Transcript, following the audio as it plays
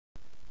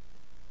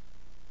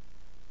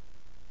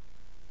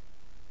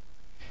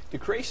Do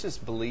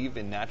creationists believe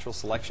in natural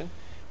selection?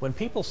 When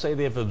people say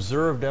they've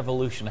observed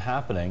evolution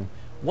happening,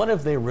 what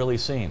have they really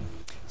seen?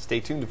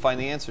 Stay tuned to find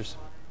the answers.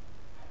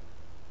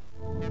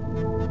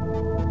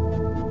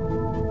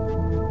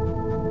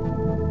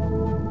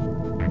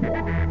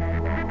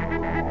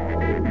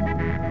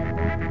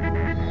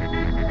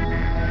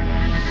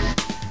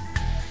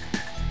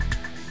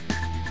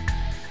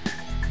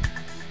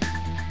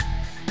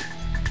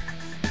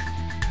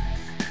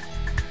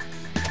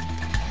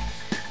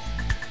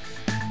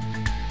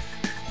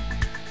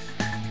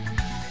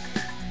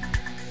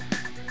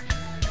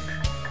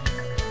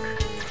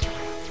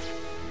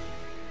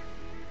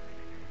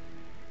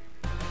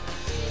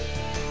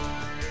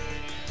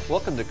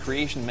 Welcome to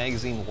Creation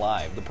Magazine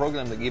Live, the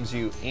program that gives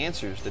you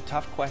answers to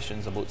tough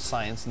questions about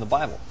science and the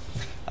Bible.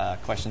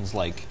 Questions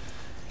like,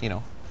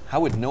 how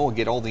would Noah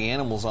get all the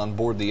animals on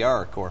board the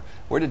ark? Or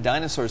where did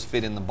dinosaurs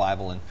fit in the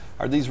Bible? And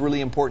are these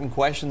really important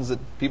questions that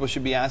people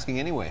should be asking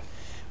anyway?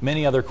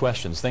 Many other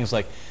questions, things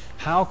like,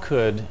 how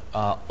could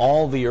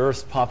all the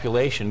Earth's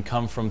population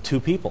come from two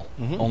people,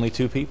 only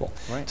two people?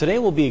 Right. Today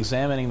we'll be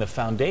examining the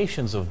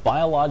foundations of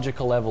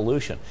biological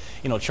evolution.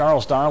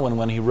 Charles Darwin,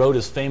 when he wrote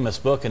his famous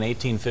book in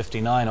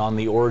 1859 on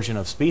the origin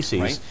of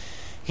species, right,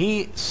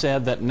 he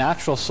said that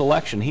natural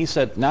selection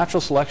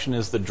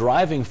is the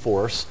driving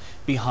force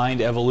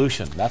behind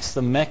evolution. That's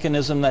the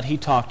mechanism that he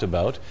talked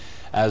about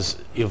as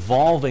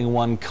evolving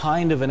one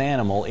kind of an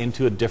animal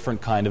into a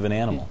different kind of an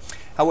animal.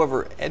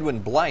 However, Edwin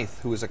Blythe,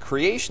 who is a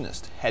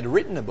creationist, had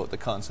written about the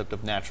concept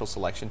of natural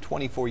selection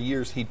 24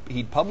 years.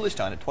 He'd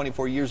published on it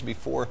 24 years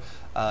before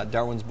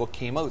Darwin's book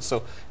came out.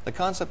 So the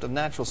concept of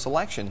natural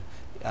selection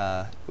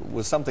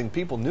was something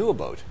people knew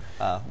about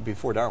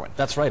before Darwin.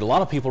 That's right. A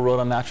lot of people wrote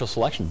on natural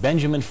selection.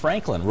 Benjamin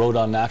Franklin wrote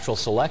on natural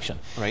selection.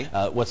 Right.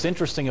 What's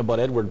interesting about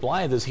Edward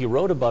Blythe is he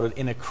wrote about it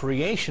in a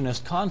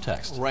creationist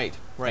context. Right,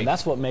 right. And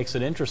that's what makes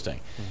it interesting.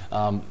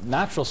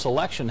 Natural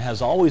selection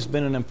has always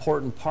been an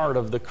important part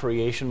of the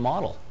creation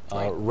model.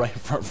 Right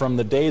from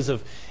the days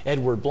of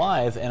Edward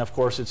Blythe, and of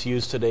course it's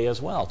used today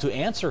as well, to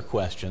answer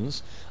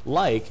questions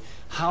like,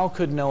 how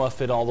could Noah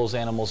fit all those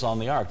animals on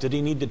the ark? Did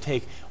he need to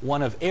take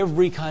one of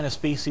every kind of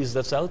species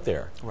that's out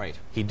there? Right.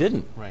 He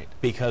didn't. Right.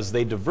 Because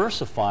they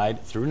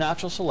diversified through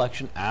natural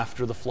selection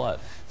after the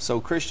flood.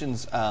 So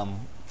Christians,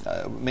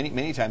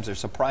 many times they're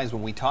surprised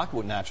when we talk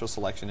about natural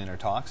selection in our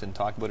talks and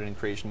talk about it in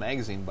Creation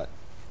Magazine, but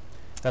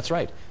that's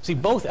right. See,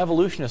 both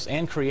evolutionists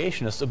and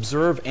creationists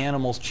observe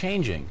animals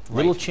changing,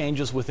 little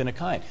changes within a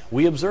kind.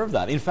 We observe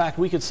that. In fact,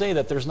 we could say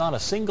that there's not a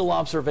single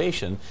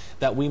observation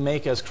that we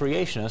make as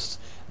creationists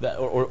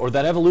or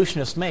that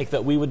evolutionists make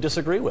that we would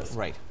disagree with.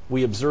 Right.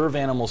 We observe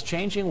animals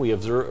changing. We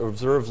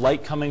observe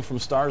light coming from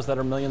stars that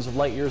are millions of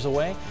light years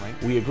away.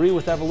 Right. We agree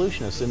with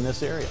evolutionists in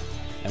this area,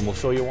 and we'll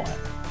show you why.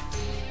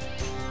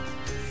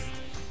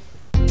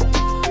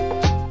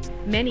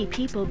 Many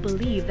people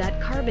believe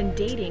that carbon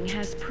dating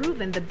has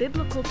proven the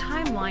biblical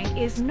timeline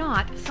is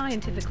not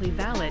scientifically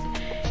valid.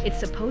 It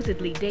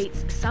supposedly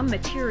dates some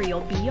material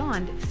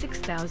beyond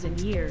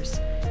 6,000 years.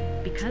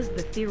 Because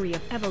the theory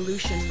of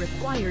evolution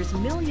requires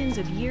millions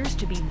of years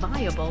to be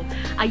viable,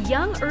 a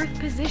young Earth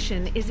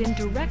position is in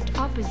direct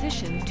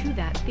opposition to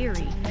that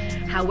theory.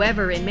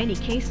 However, in many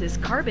cases,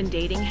 carbon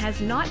dating has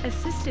not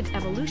assisted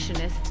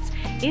evolutionists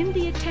in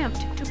the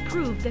attempt to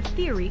prove the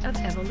theory of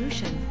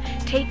evolution.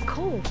 Take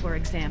coal, for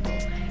example.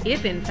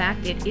 If in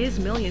fact it is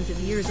millions of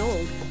years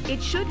old,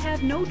 it should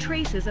have no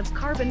traces of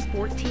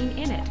carbon-14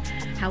 in it.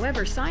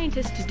 However,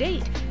 scientists to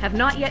date have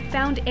not yet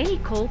found any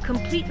coal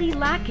completely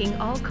lacking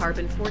all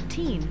carbon-14.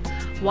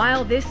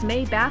 While this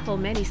may baffle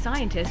many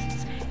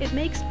scientists, it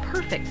makes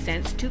perfect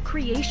sense to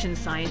creation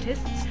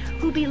scientists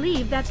who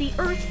believe that the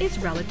Earth is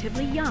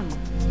relatively young.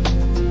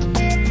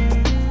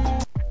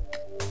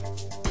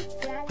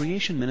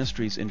 Creation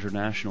Ministries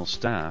International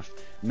staff,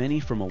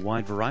 many from a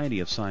wide variety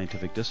of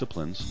scientific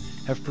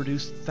disciplines, have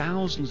produced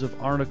thousands of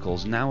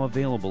articles now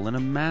available in a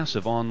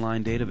massive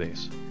online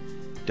database.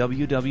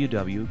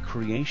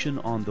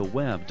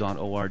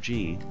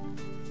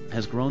 www.creationontheweb.org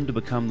has grown to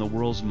become the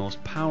world's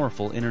most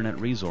powerful internet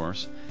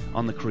resource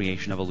on the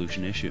creation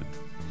evolution issue.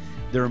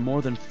 There are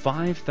more than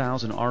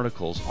 5,000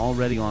 articles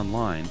already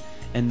online,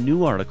 and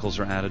new articles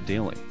are added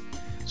daily.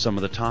 Some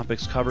of the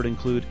topics covered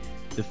include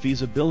the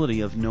feasibility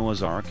of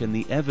Noah's Ark and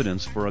the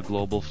evidence for a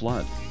global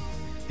flood,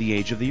 the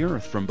age of the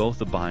Earth from both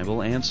the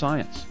Bible and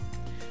science,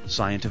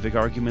 scientific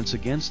arguments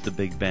against the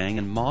Big Bang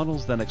and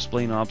models that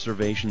explain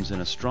observations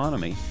in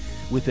astronomy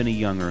within a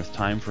young Earth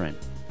time frame,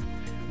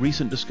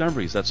 recent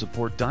discoveries that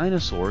support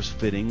dinosaurs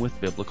fitting with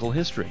biblical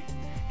history,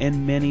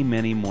 and many,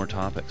 many more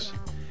topics.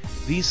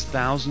 These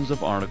thousands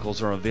of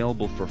articles are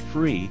available for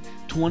free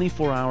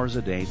 24 hours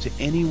a day to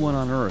anyone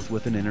on Earth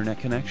with an internet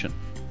connection.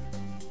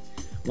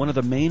 One of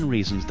the main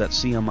reasons that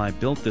CMI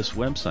built this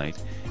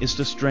website is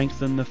to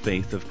strengthen the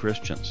faith of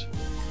Christians.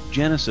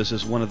 Genesis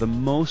is one of the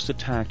most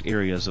attacked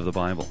areas of the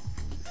Bible.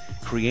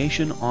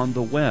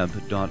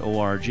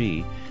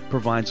 CreationOnTheWeb.org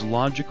provides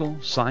logical,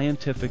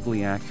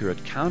 scientifically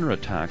accurate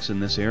counterattacks in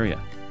this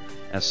area.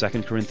 As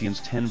 2 Corinthians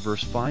 10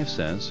 verse 5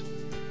 says,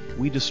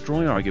 we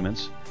destroy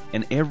arguments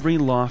and every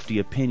lofty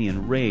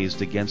opinion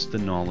raised against the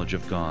knowledge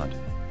of God.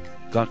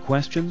 Got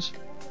questions?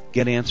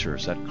 Get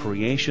answers at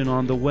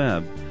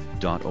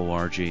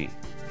creationontheweb.org.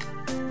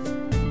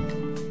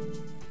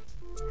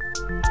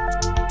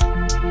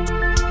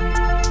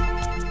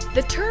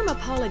 The term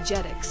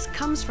apologetics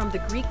comes from the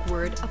Greek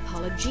word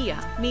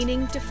apologia,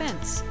 meaning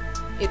defense.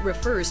 It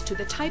refers to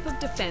the type of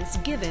defense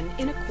given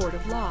in a court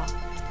of law.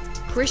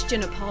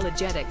 Christian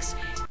apologetics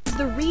is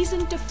the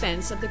reasoned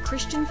defense of the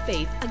Christian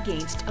faith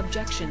against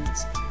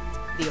objections.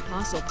 The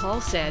Apostle Paul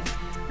said,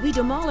 "We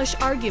demolish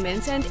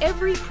arguments and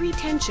every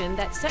pretension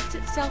that sets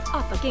itself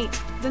up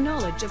against the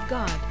knowledge of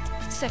God."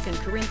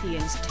 2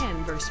 Corinthians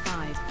 10, verse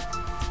 5.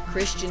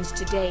 Christians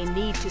today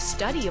need to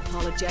study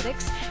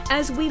apologetics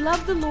as we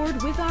love the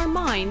Lord with our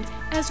mind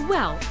as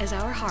well as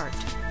our heart.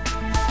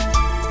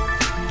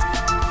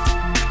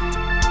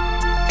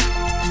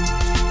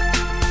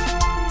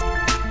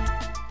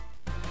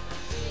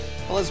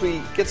 Well, as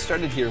we get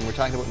started here, and we're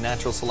talking about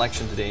natural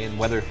selection today, and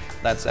whether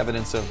that's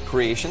evidence of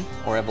creation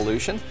or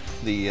evolution,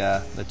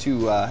 the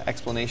two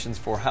explanations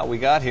for how we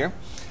got here,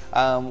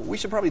 we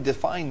should probably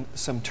define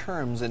some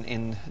terms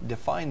and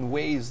define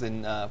ways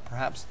in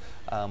perhaps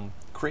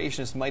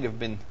creationists might have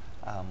been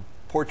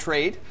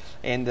portrayed,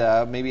 and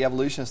maybe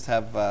evolutionists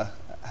have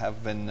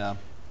been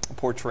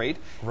portrayed.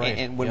 Right.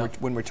 And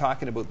when we're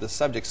talking about this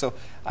subject, so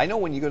I know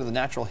when you go to the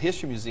Natural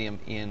History Museum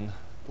in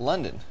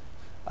London,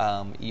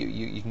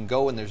 you can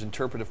go and there's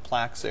interpretive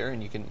plaques there,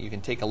 and you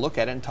can take a look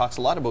at it. And talks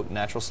a lot about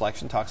natural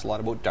selection, talks a lot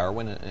about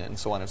Darwin, and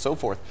so on and so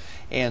forth.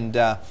 And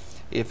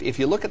if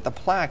you look at the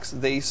plaques,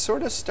 they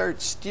sort of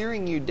start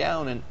steering you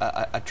down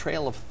a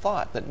trail of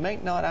thought that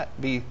might not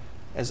be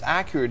as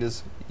accurate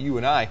as you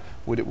and I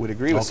would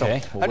agree with. Okay.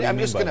 So well, what do you I'm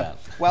mean just by going to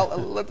that? well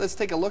let's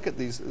take a look at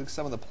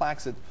some of the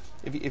plaques that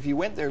if you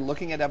went there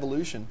looking at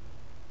evolution.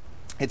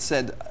 It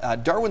said,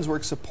 Darwin's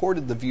work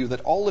supported the view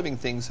that all living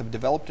things have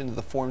developed into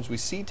the forms we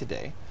see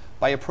today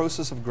by a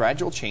process of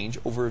gradual change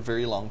over a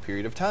very long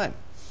period of time.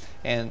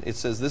 And it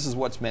says this is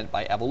what's meant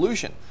by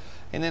evolution.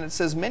 And then it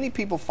says many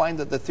people find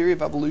that the theory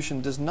of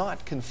evolution does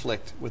not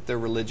conflict with their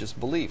religious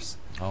beliefs.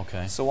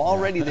 Okay. So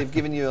already they've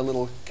given you a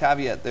little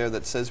caveat there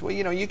that says, well,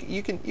 you know,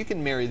 you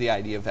can marry the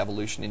idea of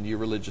evolution into your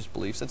religious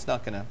beliefs. It's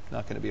not going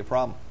to be a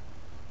problem.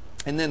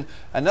 And then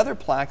another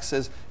plaque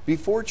says,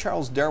 before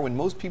Charles Darwin,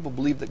 most people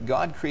believed that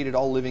God created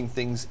all living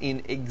things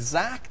in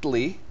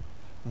exactly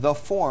the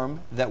form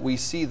that we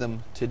see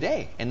them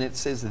today. And it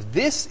says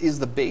this is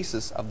the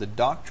basis of the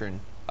doctrine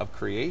of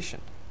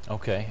creation.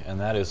 Okay, and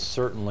that is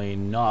certainly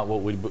not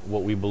what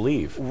we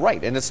believe.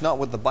 Right, and it's not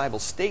what the Bible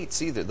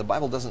states either. The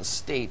Bible doesn't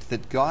state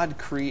that God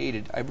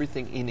created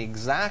everything in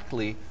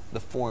exactly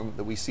the form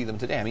that we see them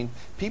today. I mean,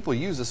 people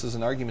use this as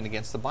an argument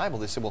against the Bible.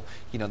 They say, well,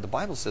 you know, the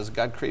Bible says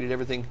God created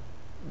everything,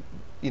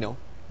 you know,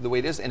 the way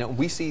it is, and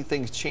we see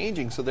things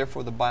changing, so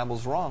therefore the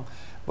Bible's wrong.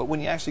 But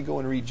when you actually go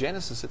and read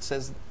Genesis, it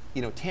says,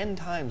 you know, 10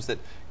 times that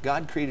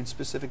God created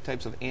specific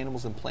types of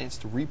animals and plants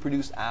to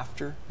reproduce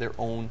after their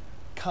own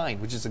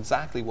kind, which is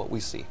exactly what we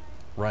see.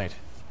 Right.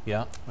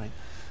 Yeah. Right.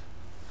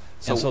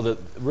 So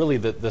really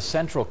the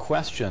central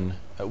question,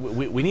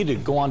 we need to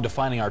go on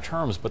defining our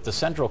terms, but the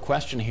central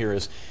question here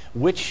is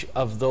which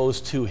of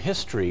those two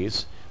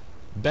histories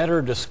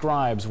better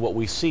describes what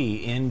we see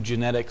in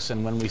genetics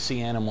and when we see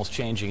animals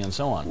changing and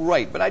so on.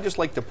 Right, but I just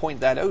like to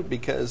point that out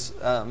because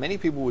many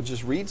people would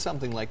just read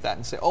something like that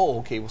and say, oh,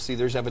 okay, well, see,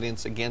 there's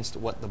evidence against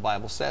what the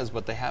Bible says,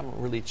 but they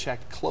haven't really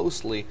checked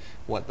closely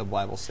what the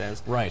Bible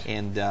says. Right.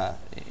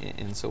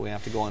 And so we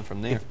have to go on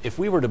from there. If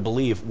we were to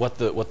believe what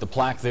the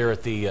plaque there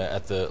at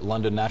the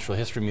London Natural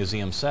History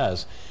Museum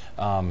says,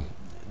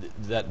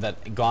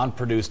 that God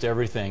produced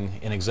everything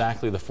in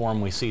exactly the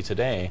form we see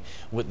today,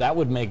 that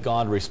would make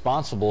God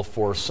responsible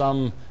for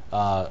some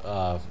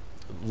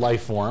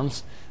life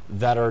forms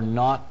that are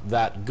not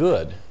that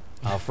good.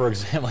 For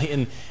example,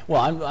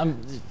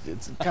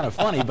 it's kind of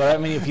funny, but I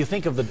mean, if you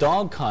think of the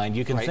dog kind,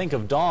 you can Right. think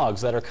of dogs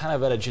that are kind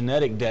of at a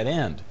genetic dead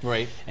end.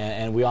 Right.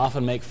 And we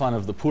often make fun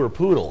of the poor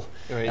poodle.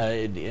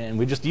 Right. And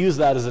we just use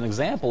that as an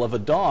example of a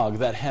dog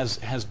that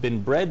has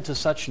been bred to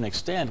such an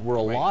extent where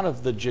a Right. lot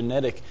of the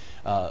genetic,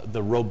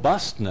 the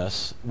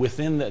robustness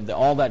within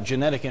all that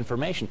genetic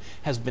information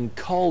has been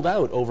culled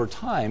out over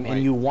time, Right.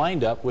 and you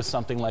wind up with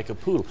something like a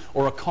poodle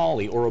or a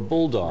collie or a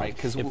bulldog. Right,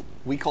 because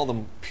we call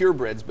them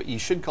purebreds, but you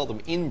should call them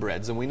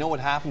inbreds, and we know what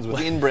happens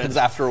with inbreds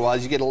after a while.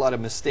 Is you get a lot of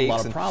mistakes, A lot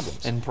of and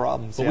problems. and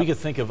problems. But yeah. we could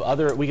think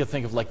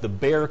of like the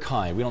bear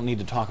kind. We don't need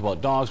to talk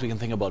about dogs. We can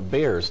think about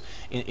bears.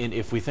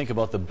 If we think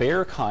about the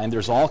bear kind,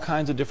 there's all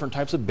kinds of different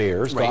types of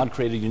bears. Right. God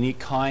created unique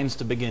kinds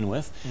to begin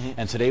with,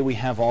 and today we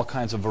have all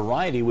kinds of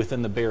variety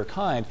within the bear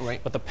kind. Right.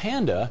 But the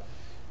panda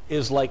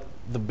is like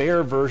the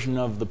bear version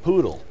of the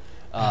poodle.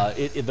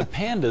 The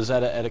panda's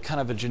at a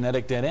kind of a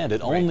genetic dead end.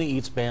 It only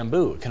eats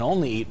bamboo. It can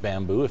only eat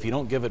bamboo. If you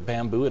don't give it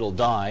bamboo, it'll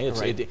die.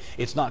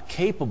 It's not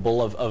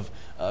capable of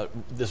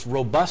this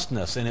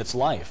robustness in its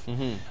life.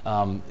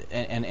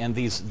 And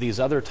these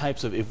other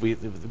types of, if we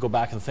go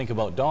back and think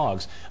about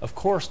dogs, of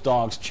course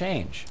dogs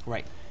change.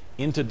 Right.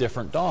 into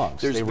different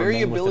dogs. There's They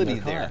remain within variability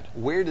their there.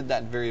 kind. Where did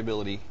that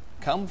variability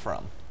come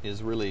from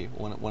is really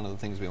one of the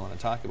things we want to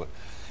talk about.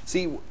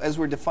 See, as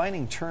we're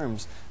defining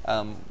terms,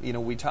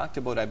 we talked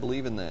about, I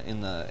believe in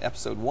the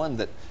episode 1,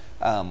 that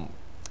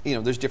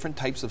there's different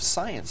types of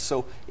science.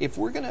 So if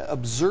we're going to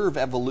observe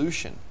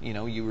evolution,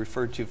 you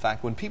referred to the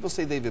fact when people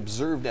say they've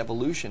observed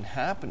evolution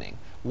happening,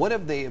 what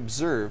have they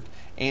observed?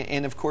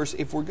 And of course,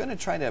 if we're going to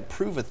try to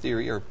prove a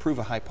theory or prove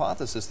a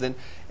hypothesis, then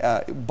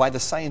by the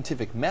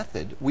scientific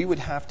method, we would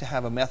have to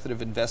have a method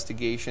of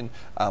investigation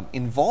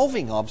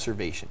involving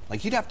observation.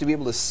 Like, you'd have to be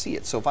able to see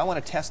it. So if I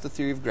want to test the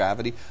theory of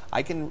gravity,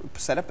 I can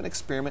set up an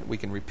experiment, we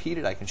can repeat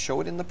it, I can show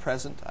it in the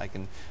present, I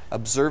can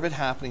observe it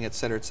happening, et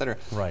cetera, et cetera.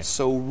 Right.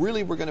 So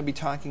really we're going to be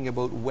talking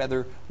about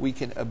whether we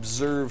can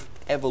observe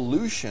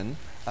evolution,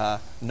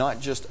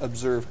 not just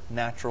observe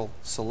natural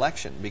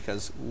selection,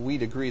 because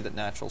we'd agree that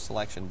natural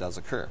selection does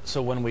occur.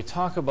 So when we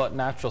talk about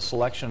natural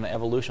selection and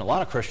evolution, a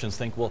lot of Christians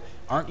think, well,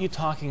 aren't you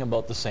talking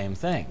about the same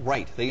thing?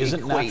 Right. They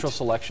Isn't equate, natural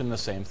selection the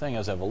same thing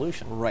as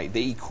evolution? Right.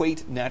 They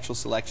equate natural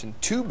selection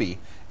to be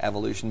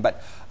evolution.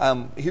 But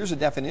here's a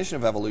definition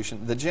of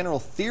evolution. The general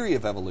theory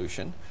of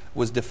evolution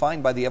was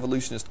defined by the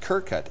evolutionist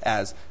Kirkut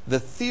as the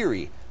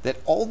theory that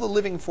all the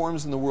living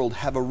forms in the world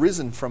have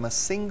arisen from a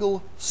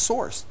single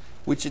source,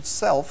 which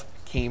itself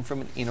came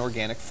from an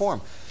inorganic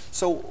form.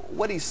 So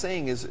what he's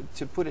saying is,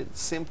 to put it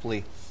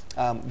simply,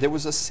 there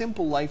was a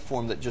simple life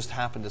form that just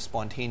happened to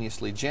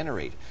spontaneously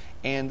generate,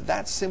 and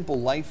that simple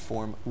life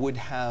form would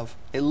have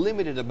a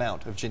limited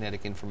amount of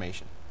genetic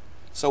information.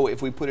 So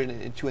if we put it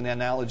into an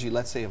analogy,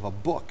 let's say, of a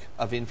book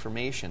of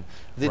information,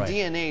 the Right.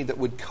 DNA that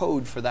would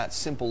code for that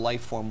simple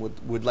life form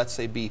would let's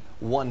say, be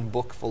one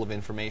book full of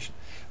information.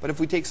 But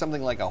if we take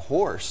something like a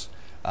horse,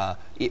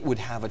 it would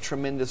have a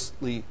tremendous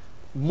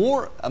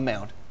more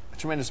amount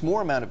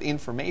of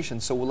information.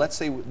 So let's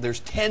say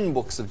there's 10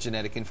 books of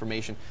genetic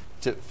information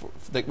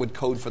that would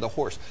code for the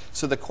horse.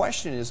 So the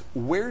question is,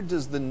 where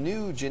does the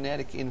new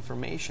genetic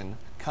information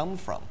come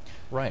from?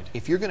 Right.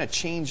 If you're going to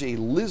change a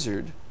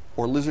lizard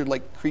or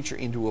lizard-like creature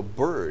into a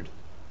bird,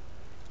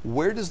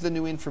 where does the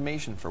new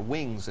information for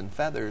wings and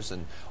feathers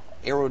and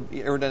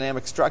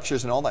aerodynamic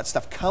structures and all that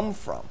stuff come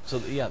from?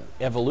 So yeah,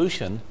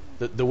 evolution,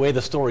 the way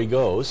the story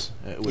goes,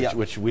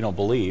 which we don't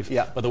believe,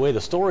 Yeah. but the way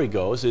the story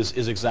goes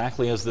is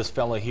exactly as this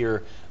fella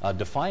here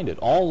defined it.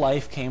 All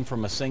life came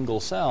from a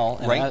single cell,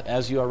 and Right.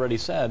 as you already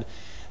said,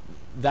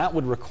 that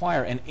would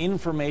require an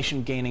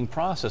information gaining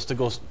process to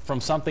go from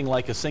something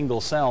like a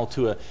single cell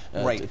to a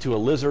Right. to a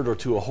lizard or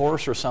to a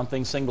horse or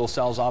something. Single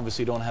cells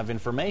obviously don't have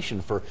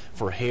information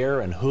for hair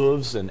and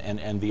hooves and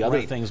the other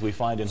Right. things we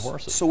find in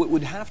horses. So it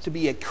would have to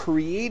be a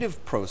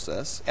creative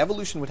process.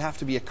 Evolution would have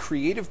to be a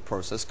creative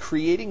process,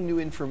 creating new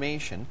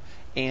information.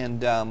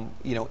 And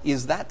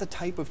is that the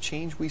type of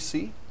change we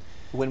see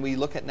when we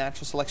look at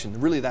natural selection?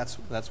 Really, that's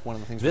one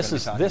of the things we're going to be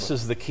talking about. This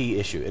is the key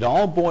issue. It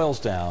all boils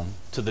down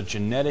to the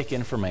genetic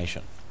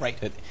information. Right.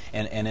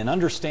 And an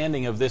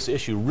understanding of this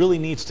issue really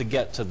needs to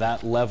get to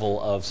that level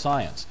of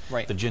science,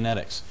 Right. the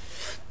genetics.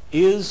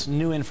 Is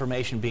new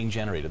information being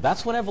generated?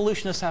 That's what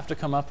evolutionists have to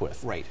come up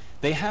with. Right.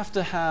 They have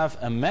to have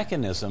a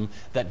mechanism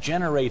that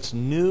generates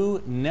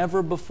new,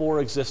 never before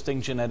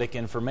existing genetic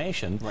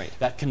information Right.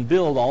 that can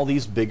build all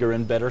these bigger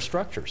and better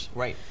structures.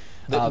 Right.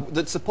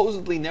 That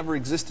supposedly never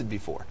existed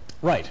before.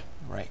 Right.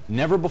 Right.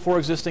 Never before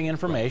existing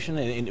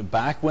information.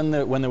 Back when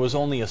there was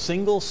only a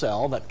single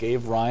cell that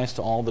gave rise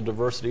to all the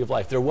diversity of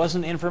life, there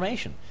wasn't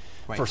information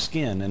Right. for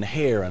skin and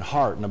hair and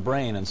heart and a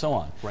brain and so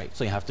on. Right.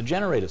 So you have to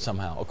generate it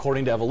somehow,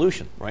 according to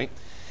evolution. Right.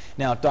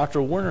 Now,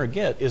 Dr. Werner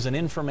Gitt is an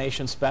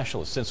information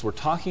specialist. Since we're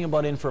talking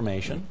about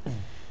information,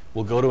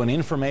 we'll go to an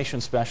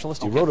information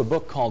specialist. He wrote a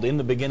book called In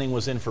the Beginning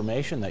Was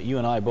Information that you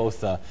and I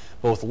both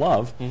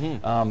love.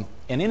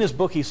 And in his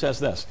book he says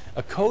this: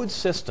 a code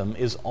system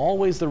is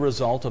always the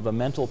result of a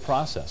mental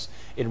process.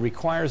 It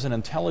requires an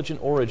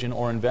intelligent origin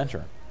or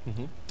inventor.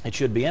 It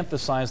should be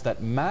emphasized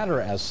that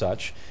matter as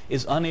such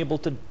is unable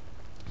to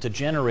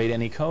generate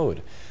any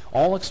code.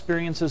 All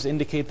experiences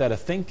indicate that a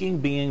thinking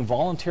being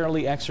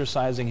voluntarily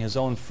exercising his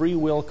own free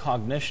will,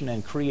 cognition,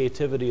 and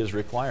creativity is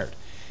required.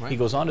 Right. He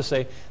goes on to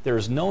say, there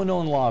is no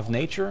known law of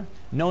nature,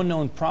 no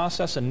known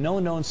process, and no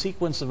known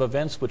sequence of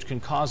events which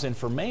can cause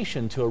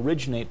information to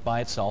originate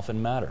by itself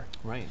in matter.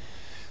 Right.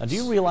 Now, do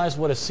you realize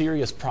what a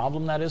serious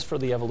problem that is for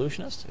the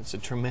evolutionist? It's a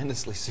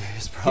tremendously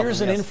serious problem.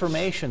 Here's an yes.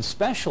 information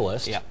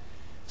specialist Yeah.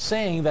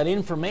 saying that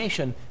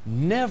information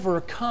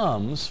never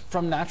comes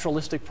from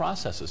naturalistic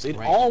processes. It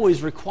Right.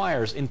 always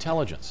requires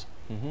intelligence.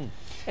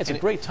 It's And a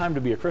great time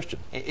to be a Christian.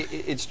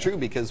 It's true,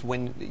 because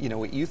when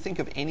you think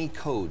of any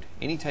code,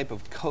 any type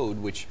of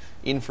code, which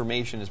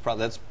information is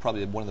that's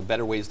probably one of the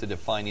better ways to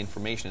define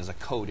information as a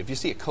code. If you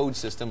see a code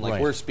system, like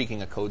Right. we're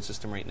speaking a code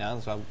system right now,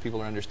 that's how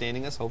people are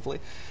understanding us, hopefully,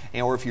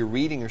 or if you're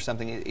reading or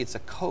something, it's a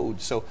code.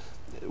 So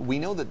we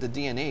know that the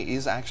DNA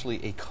is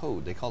actually a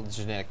code. They call it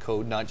genetic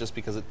code, not just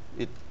because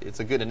it's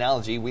a good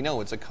analogy. We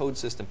know it's a code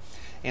system.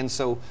 And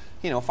so,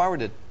 if I were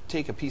to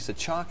take a piece of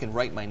chalk and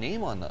write my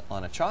name on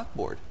a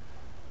chalkboard,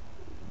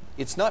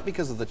 it's not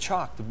because of the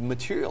chalk, the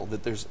material,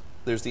 that there's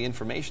there's the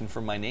information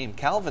for my name,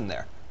 Calvin,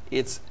 there.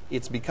 It's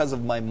because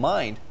of my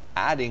mind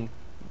adding,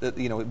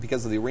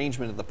 because of the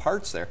arrangement of the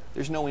parts there.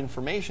 There's no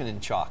information in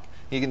chalk.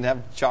 You can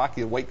have chalk,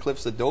 the White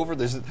Cliffs of Dover.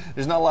 There's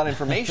not a lot of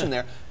information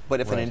there.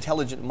 But if an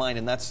intelligent mind,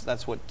 and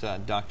that's what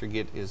Dr.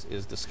 Gitt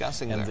is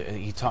discussing and there.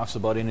 He talks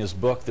about in his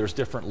book, there's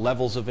different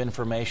levels of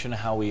information,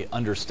 how we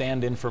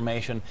understand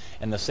information,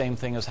 and the same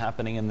thing is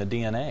happening in the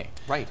DNA.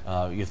 Right.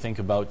 You think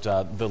about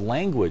the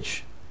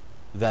language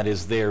that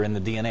is there in the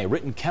DNA,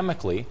 written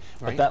chemically,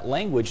 but that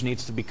language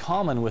needs to be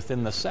common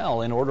within the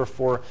cell in order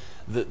for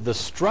the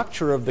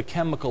structure of the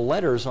chemical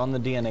letters on the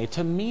DNA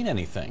to mean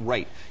anything.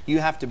 Right. You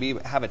have to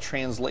have a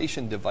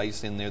translation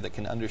device in there that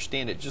can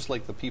understand it, just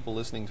like the people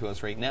listening to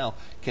us right now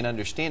can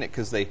understand it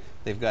because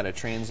they've got a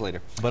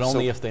translator. But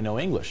only if they know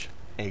English.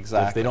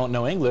 Exactly. If they don't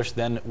know English,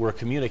 then we're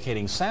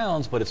communicating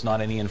sounds, but it's not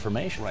any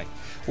information. Right.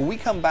 When we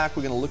come back,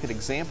 we're going to look at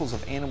examples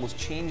of animals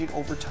changing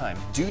over time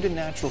due to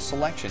natural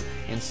selection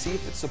and see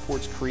if it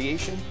supports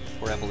creation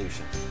or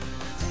evolution.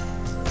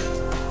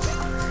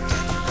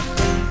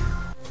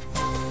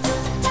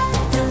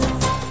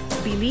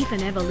 Belief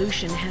in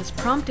evolution has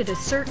prompted a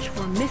search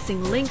for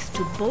missing links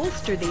to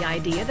bolster the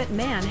idea that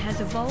man has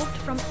evolved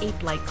from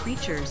ape-like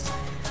creatures.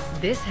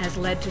 This has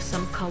led to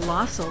some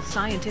colossal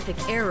scientific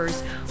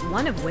errors,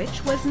 one of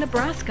which was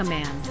Nebraska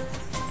Man.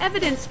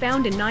 Evidence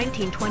found in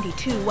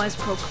 1922 was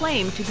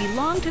proclaimed to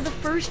belong to the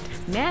first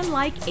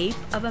man-like ape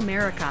of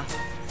America.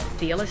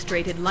 The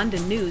Illustrated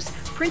London News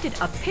printed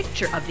a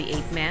picture of the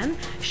ape man,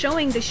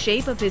 showing the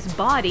shape of his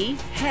body,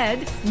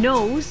 head,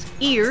 nose,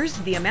 ears,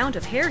 the amount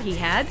of hair he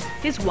had,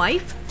 his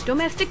wife,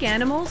 domestic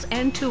animals,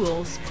 and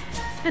tools.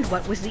 And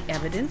what was the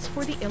evidence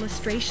for the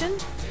illustration?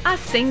 A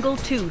single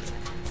tooth.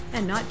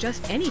 And not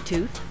just any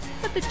tooth,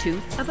 but the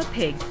tooth of a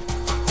pig.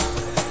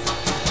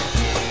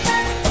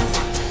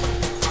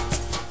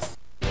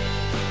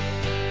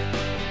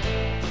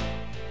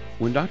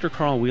 When Dr.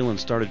 Carl Whelan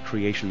started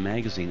Creation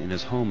magazine in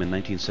his home in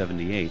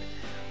 1978,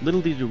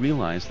 little did he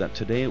realize that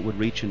today it would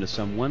reach into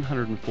some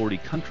 140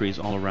 countries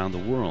all around the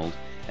world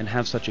and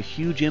have such a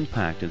huge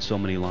impact in so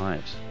many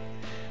lives.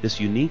 This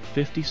unique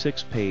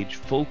 56-page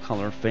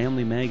full-color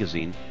family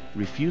magazine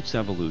refutes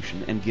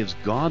evolution and gives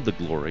God the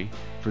glory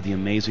for the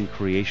amazing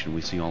creation we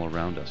see all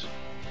around us.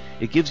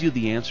 It gives you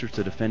the answers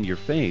to defend your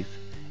faith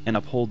and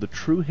uphold the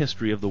true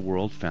history of the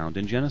world found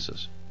in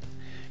Genesis.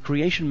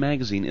 Creation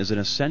magazine is an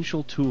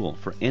essential tool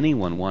for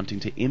anyone wanting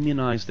to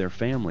immunize their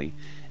family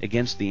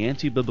against the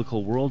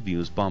anti-biblical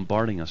worldviews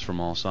bombarding us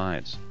from all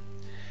sides.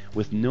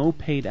 With no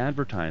paid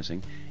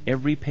advertising,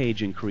 every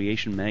page in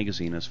Creation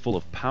magazine is full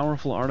of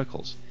powerful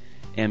articles,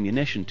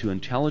 ammunition to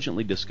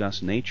intelligently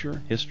discuss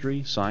nature,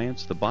 history,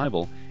 science, the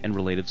Bible, and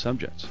related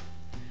subjects.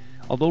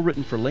 Although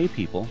written for lay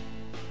people,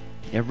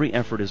 every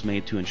effort is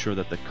made to ensure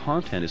that the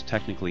content is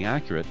technically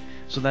accurate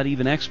so that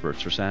even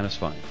experts are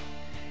satisfied.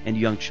 And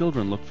young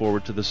children look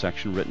forward to the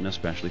section written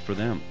especially for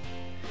them.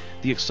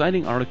 The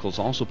exciting articles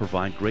also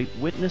provide great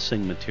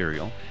witnessing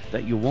material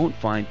that you won't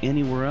find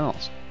anywhere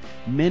else.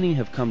 Many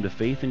have come to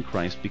faith in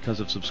Christ because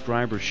of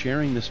subscribers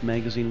sharing this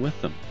magazine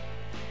with them.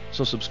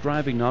 So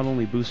subscribing not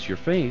only boosts your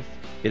faith,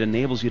 it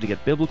enables you to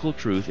get biblical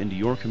truth into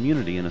your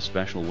community in a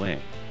special way.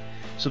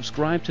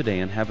 Subscribe today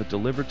and have it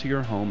delivered to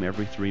your home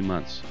every 3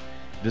 months.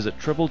 Visit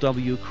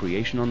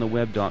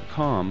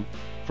www.creationontheweb.com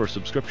for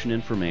subscription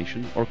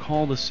information or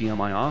call the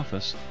CMI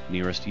office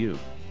nearest you.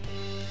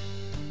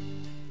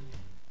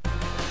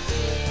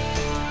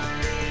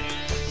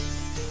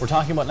 We're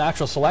talking about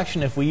natural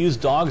selection. If we use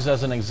dogs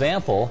as an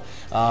example,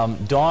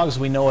 dogs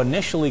we know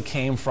initially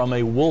came from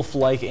a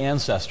wolf-like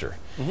ancestor.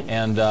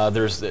 And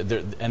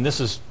and this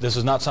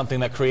is not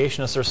something that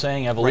creationists are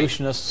saying.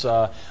 Evolutionists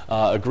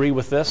agree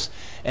with this.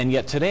 And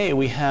yet today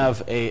we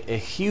have a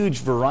huge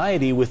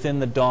variety within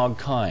the dog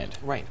kind.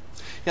 Right.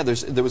 Yeah.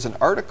 There was an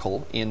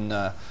article in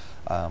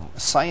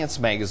Science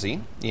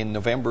magazine in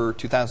November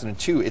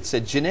 2002. It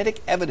said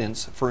genetic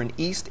evidence for an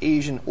East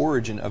Asian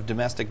origin of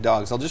domestic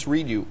dogs. I'll just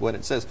read you what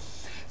it says.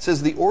 It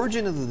says the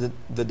origin of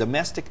the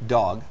domestic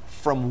dog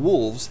from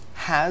wolves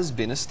has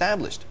been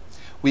established.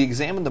 We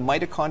examined the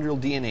mitochondrial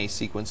DNA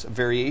sequence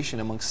variation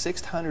among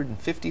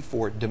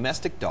 654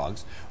 domestic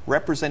dogs,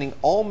 representing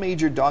all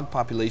major dog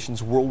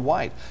populations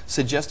worldwide,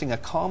 suggesting a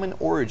common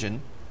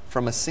origin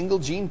from a single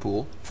gene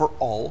pool for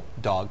all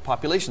dog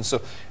populations.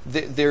 So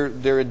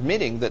they're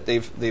admitting that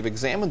they've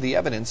examined the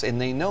evidence and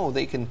they know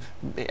they can,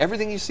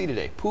 everything you see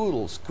today,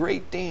 poodles,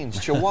 Great Danes,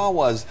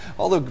 Chihuahuas,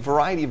 all the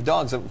variety of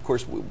dogs. Of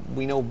course,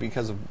 we know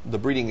because of the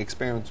breeding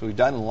experiments we've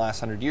done in the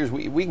last 100 years,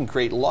 we can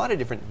create a lot of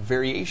different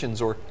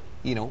variations or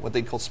what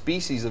they call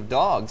species of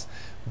dogs,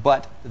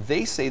 but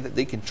they say that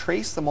they can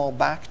trace them all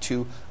back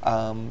to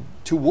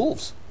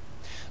wolves.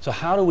 So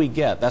how do we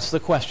get, that's the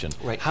question,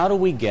 right. How do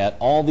we get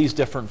all these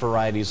different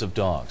varieties of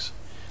dogs?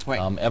 Right.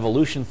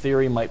 Evolution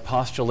theory might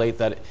postulate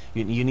that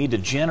you need to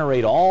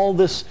generate all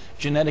this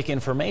genetic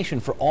information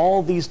for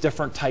all these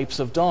different types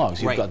of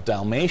dogs. You've Right. got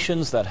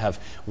Dalmatians that have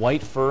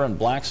white fur and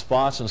black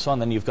spots and so on.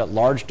 Then you've got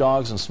large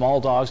dogs and small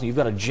dogs, and you've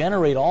got to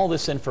generate all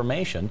this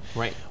information.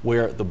 Right.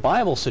 Where the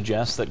Bible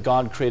suggests that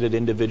God created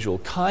individual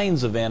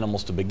kinds of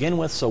animals to begin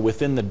with. So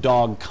within the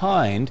dog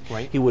kind,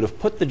 Right. He would have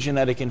put the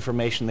genetic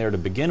information there to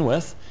begin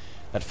with.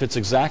 That fits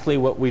exactly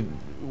what with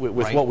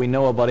Right. what we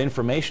know about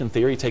information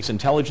theory. It takes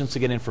intelligence to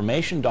get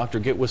information, Dr.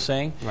 Gitt was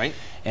saying. Right.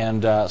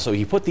 And so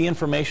he put the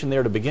information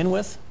there to begin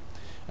with,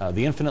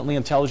 the infinitely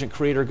intelligent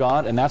creator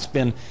God, and that's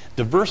been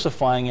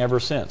diversifying ever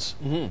since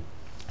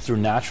through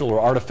natural or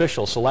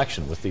artificial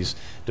selection with these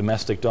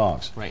domestic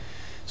dogs. Right.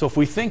 So if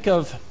we think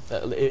of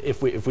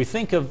if we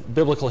think of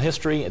biblical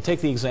history,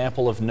 take the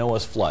example of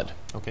Noah's flood.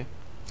 Okay.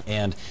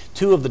 And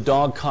two of the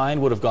dog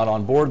kind would have got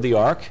on board the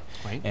ark,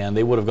 Right. and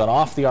they would have got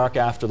off the ark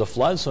after the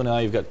flood. So now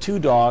you've got two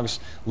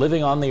dogs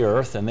living on the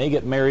earth, and they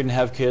get married and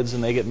have kids,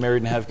 and they get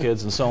married and have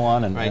kids, and so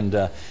on. And, Right. and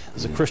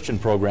it's a Christian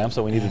program,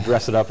 so we need to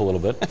dress it up a little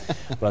bit.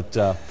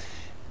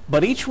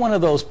 But each one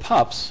of those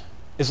pups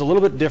is a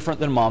little bit different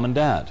than mom and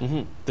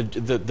dad.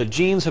 The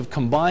genes have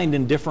combined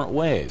in different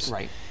ways.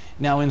 Right.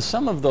 Now, in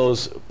some of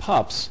those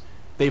pups,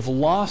 they've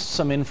lost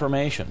some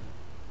information.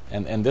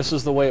 And this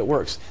is the way it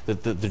works.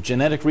 The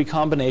genetic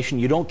recombination,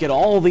 you don't get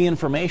all the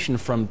information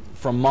from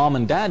mom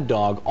and dad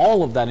dog,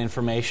 all of that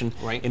information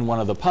Right. in one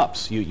of the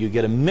pups. You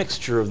get a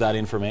mixture of that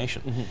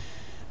information.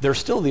 They're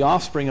still the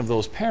offspring of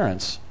those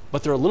parents,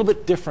 but they're a little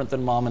bit different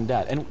than mom and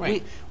dad. And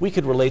Right. we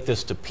could relate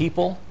this to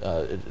people,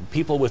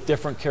 people with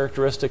different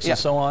characteristics Yeah. and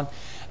so on.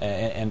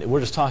 And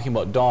we're just talking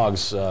about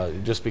dogs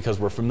just because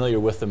we're familiar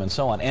with them and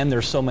so on. And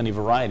there's so many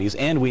varieties,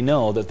 and we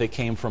know that they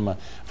came from a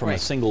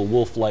Right. single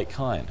wolf-like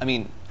kind. I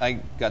mean, I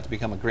got to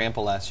become a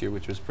grandpa last year,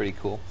 which was pretty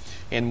cool.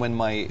 And when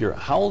my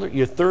How old are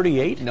you?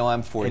 38? no,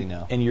 I'm 40 and,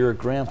 now. And you're a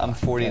grandpa. I'm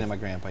 40 Okay. and I'm a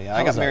grandpa. Yeah, How I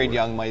does got that married work?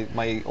 young.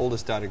 My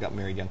oldest daughter got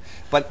married young.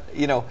 But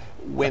you know,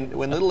 when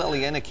little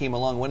Eliana came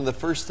along, one of the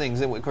first things,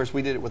 and of course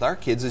we did it with our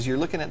kids, is you're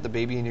looking at the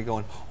baby and you're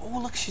going,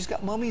 "Oh, look, she's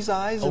got mommy's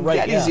eyes and right,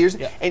 daddy's yeah, ears,"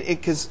 yeah. and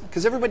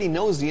because everybody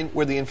knows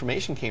where the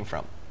information came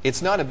from.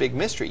 It's not a big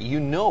mystery. You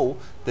know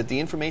that the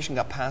information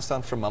got passed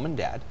on from mom and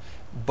dad.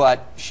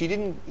 But she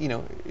didn't, you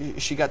know,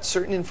 she got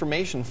certain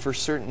information for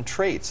certain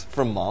traits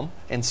from mom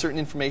and certain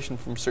information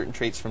from certain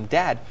traits from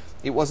dad.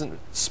 It wasn't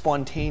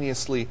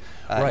spontaneously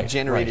Right,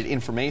 generated right.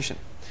 information.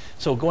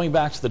 So going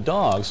back to the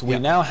dogs, we Yeah.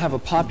 now have a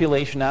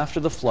population after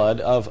the flood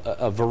of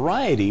a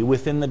variety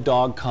within the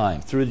dog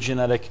kind through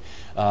genetic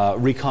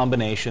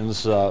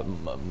recombinations,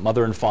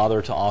 mother and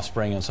father to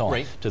offspring and so on,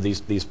 Right. to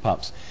these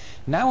pups.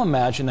 Now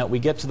imagine that we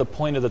get to the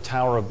point of the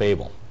Tower of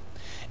Babel.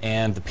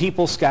 And the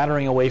people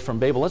scattering away from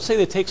Babel, let's say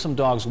they take some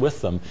dogs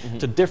with them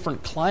to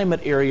different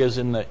climate areas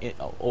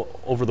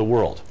over the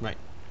world. Right.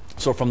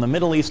 So from the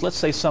Middle East, let's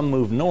say some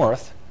move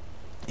north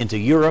into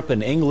Europe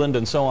and England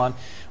and so on,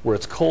 where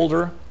it's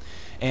colder,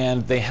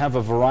 and they have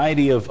a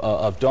variety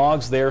of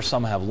dogs there.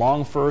 Some have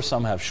long fur,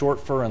 some have short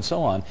fur, and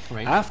so on.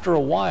 Right. After a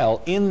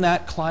while, in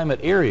that climate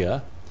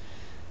area,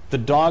 the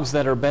dogs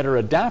that are better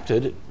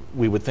adapted,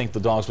 we would think the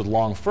dogs with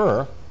long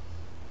fur,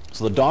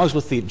 so the dogs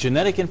with the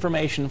genetic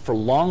information for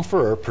long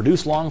fur,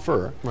 produce long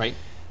fur, Right.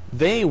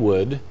 they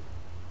would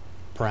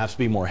perhaps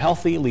be more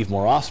healthy, leave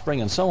more offspring,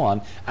 and so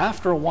on.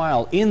 After a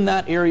while, in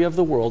that area of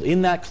the world,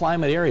 in that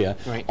climate area,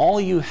 Right. all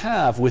you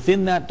have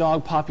within that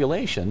dog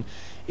population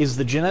is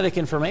the genetic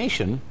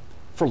information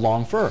for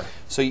long fur.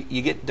 So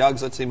you get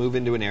dogs, let's say, move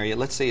into an area.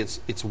 Let's say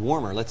it's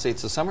warmer. Let's say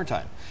it's the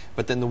summertime.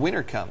 But then the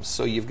winter comes.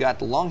 So you've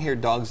got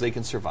long-haired dogs, they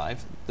can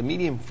survive. The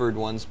medium-furred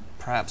ones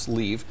perhaps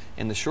leave.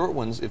 And the short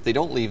ones, if they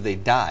don't leave, they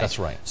die. That's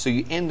right. So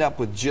you end up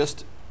with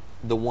just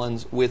the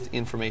ones with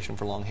information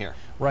for long hair.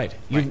 Right.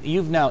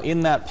 You've now,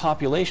 in that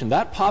population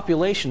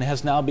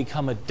has now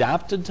become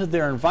adapted to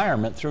their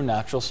environment through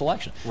natural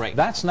selection. Right.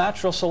 That's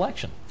natural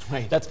selection.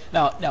 Right. That's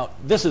now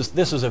this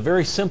is a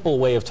very simple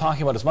way of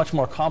talking about it. It's much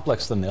more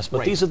complex than this, but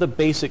Right. these are the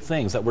basic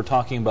things that we're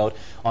talking about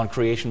on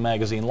Creation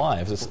Magazine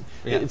Live.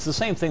 Yeah. It's the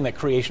same thing that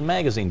Creation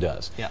Magazine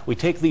does. Yeah. We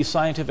take these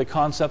scientific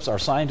concepts, our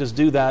scientists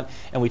do that,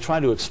 and we try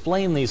to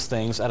explain these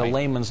things at a Right.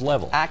 layman's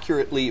level,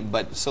 Accurately,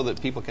 but so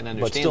that people can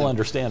understand but still them.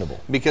 understandable.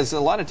 Because a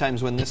lot of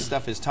times when this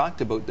stuff is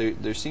talked about,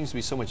 there seems to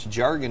be so much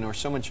jargon or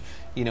so much,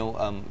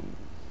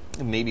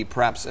 maybe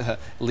perhaps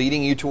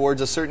leading you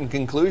towards a certain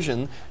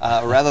conclusion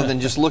rather than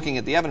just looking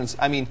at the evidence.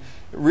 I mean,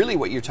 really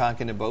what you're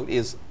talking about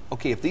is,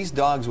 okay, if these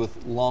dogs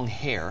with long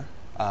hair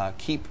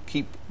keep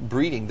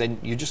breeding, then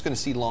you're just going to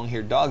see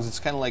long-haired dogs. It's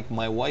kind of like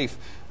my wife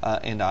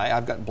and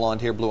I've got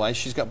blonde hair, blue eyes.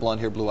 She's got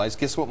blonde hair, blue eyes.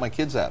 Guess what my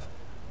kids have?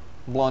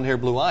 Blonde hair,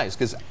 blue eyes,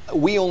 because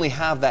we only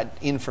have that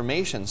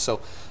information. So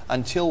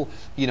until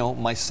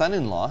my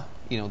son-in-law,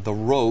 the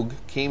rogue,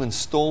 came and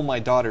stole my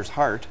daughter's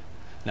heart,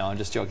 No, I'm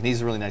just joking.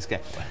 He's a really nice guy.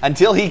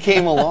 Until he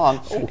came along,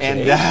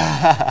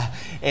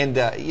 and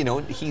you know,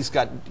 he's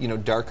got, you know,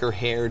 darker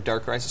hair,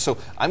 darker eyes. So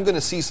I'm going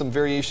to see some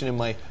variation in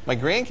my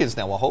grandkids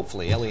now. Well,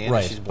 hopefully, Eliana,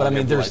 right. she's But I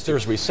mean, blonde,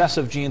 there's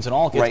recessive genes and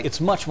all kids. Right.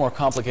 It's much more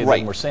complicated Right.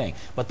 than we're saying.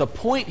 But the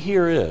point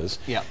here is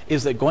Yeah.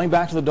 that going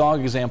back to the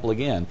dog example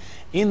again,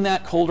 in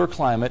that colder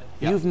climate,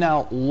 Yeah. you've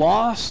now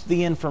lost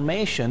the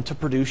information to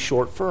produce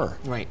short fur.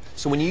 Right.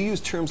 So when you use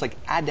terms like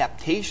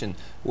adaptation,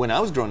 when I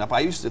was growing up, I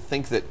used to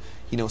think that,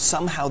 you know,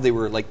 somehow they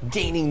were like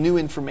gaining new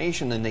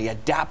information and they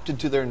adapted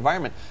to their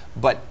environment,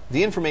 but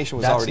the information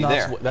was already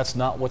there. That's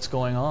not what's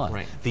going on.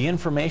 Right. The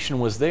information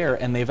was there,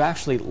 and they've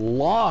actually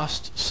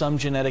lost some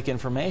genetic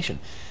information.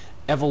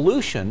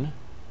 Evolution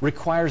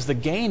requires the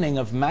gaining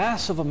of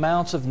massive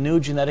amounts of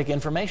new genetic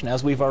information,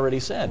 as we've already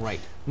said.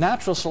 Right.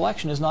 Natural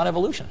selection is not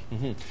evolution.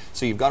 Mm-hmm.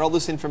 So you've got all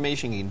this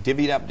information, you can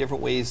divvy it up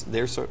different ways,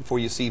 therefore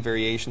you see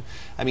variation.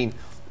 I mean,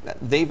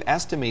 they've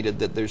estimated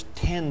that there's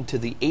 10 to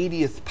the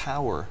 80th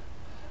power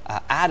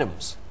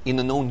atoms in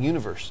the known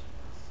universe.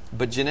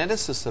 But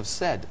geneticists have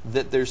said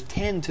that there's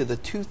 10 to the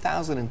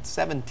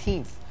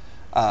 2017th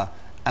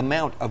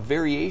amount of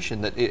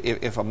variation, that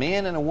if a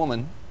man and a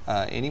woman,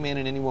 any man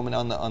and any woman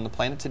on the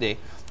planet today,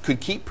 could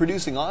keep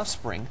producing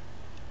offspring,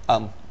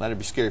 that'd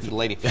be scary for the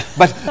lady,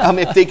 but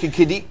if they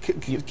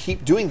could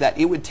keep doing that,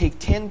 it would take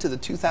 10 to the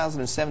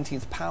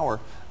 2017th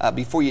power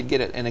before you'd get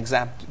an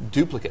exact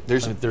duplicate.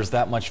 There's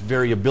that much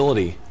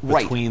variability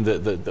Right. between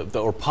the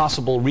or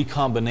possible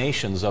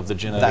recombinations of the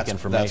genetic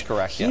information. That's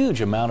correct. Huge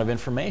amount of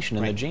information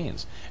in the Right.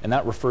 genes, and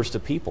that refers to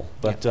people.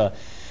 But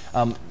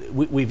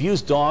we've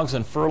used dogs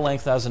and fur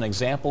length as an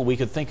example. We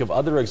could think of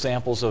other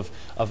examples of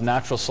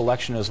natural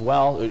selection as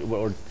well,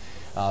 or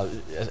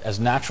as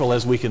natural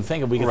as we can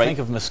think of. We can Right. think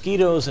of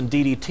mosquitoes and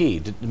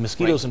DDT,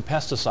 mosquitoes Right. and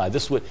pesticide.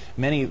 This would,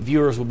 many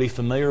viewers would be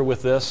familiar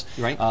with this.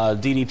 Right.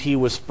 DDT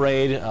was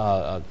sprayed,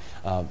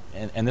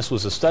 and this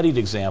was a studied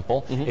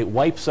example. Mm-hmm. It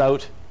wipes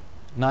out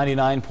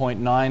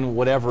 99.9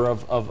 whatever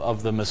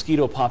of the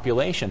mosquito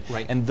population.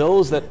 Right. And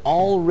those that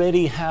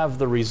already have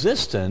the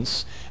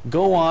resistance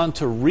go on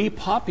to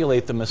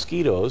repopulate the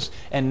mosquitoes,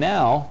 and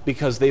now,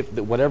 because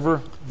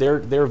whatever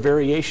their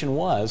variation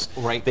was,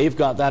 Right. they've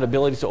got that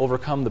ability to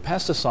overcome the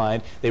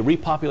pesticide. They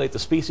repopulate the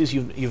species.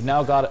 You've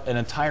now got an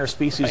entire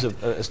species Right.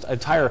 of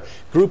entire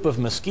group of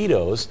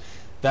mosquitoes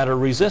that are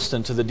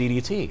resistant to the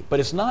DDT. But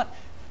it's not.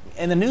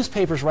 And the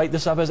newspapers write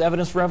this up as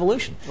evidence for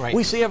evolution. Right.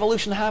 We see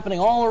evolution happening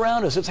all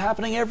around us. It's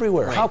happening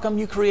everywhere. Right. How come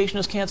you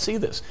creationists can't see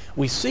this?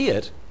 We see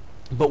it,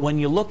 but when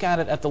you look at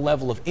it at the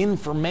level of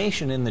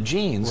information in the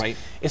genes, Right.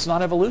 it's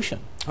not evolution.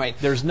 Right.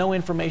 There's no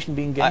information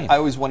being gained. I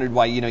always wondered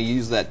why, you know, you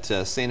use that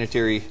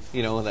sanitary,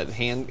 you know, that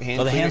hand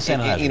Oh, the hand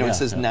cleaner, sanitizer, you know, yeah, it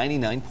says yeah.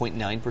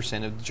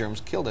 99.9% of the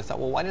germs killed. I thought,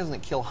 well, why doesn't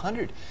it kill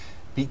 100?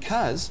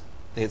 Because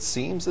it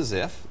seems as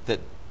if that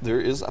there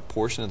is a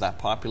portion of that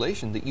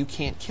population that you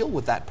can't kill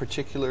with that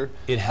particular.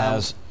 It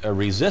has a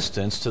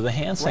resistance to the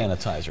hand Right.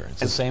 sanitizer.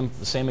 It's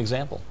the same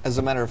example. As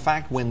a matter of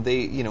fact, when they,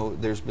 you know,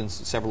 there's been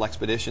several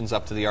expeditions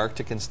up to the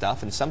Arctic and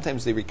stuff, and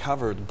sometimes they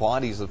recover the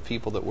bodies of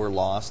people that were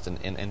lost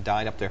and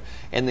died up there,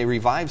 and they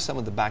revive some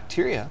of the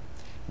bacteria.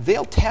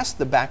 They'll test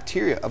the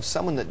bacteria of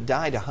someone that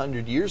died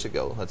 100 years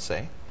ago, let's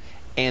say,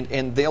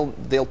 and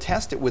they'll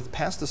test it with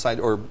pesticide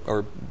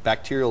or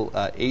bacterial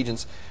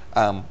agents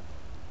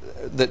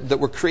that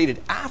were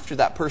created after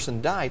that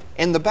person died,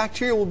 and the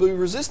bacteria will be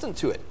resistant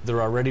to it.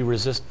 They're already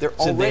resistant. They're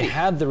So they already-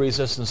 had the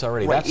resistance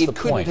already. Right. That's It the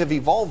couldn't point. have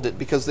evolved it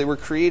because they were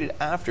created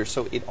after,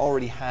 so it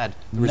already had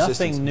the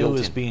resistance Nothing new built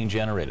is in. being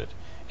generated.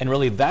 And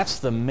really, that's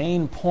the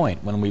main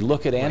point when we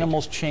look at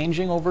animals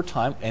changing over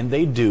time, and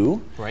they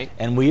do, Right.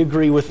 and we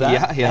agree with that,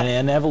 Yeah, yeah.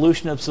 And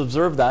evolutionists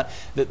observe that.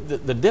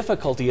 The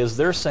difficulty is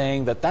they're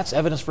saying that that's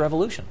evidence for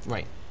evolution.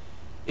 Right.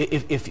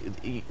 If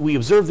we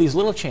observe these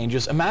little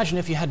changes, imagine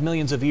if you had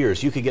millions of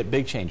years, you could get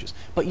big changes.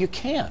 But you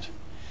can't,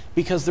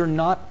 because they're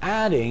not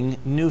adding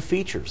new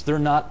features. They're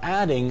not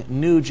adding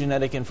new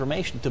genetic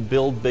information to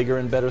build bigger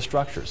and better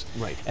structures.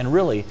 Right. And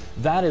really,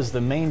 that is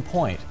the main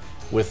point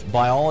with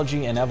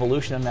biology and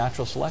evolution and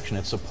natural selection.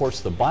 It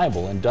supports the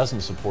Bible and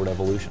doesn't support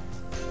evolution.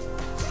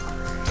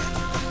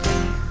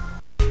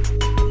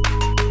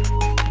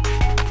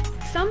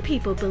 Some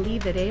people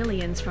believe that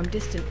aliens from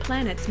distant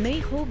planets may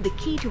hold the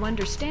key to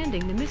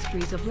understanding the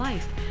mysteries of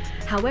life.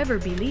 However,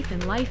 belief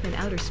in life in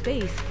outer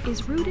space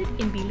is rooted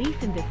in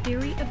belief in the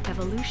theory of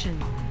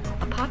evolution.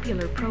 A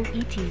popular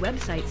pro-ET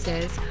website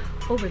says,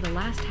 over the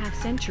last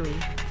half-century,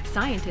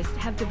 scientists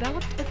have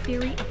developed a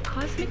theory of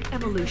cosmic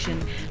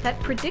evolution that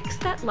predicts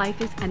that life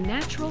is a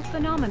natural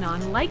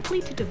phenomenon likely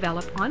to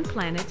develop on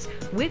planets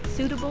with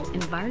suitable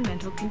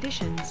environmental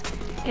conditions.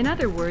 In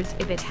other words,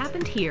 if it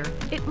happened here,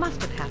 it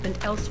must have happened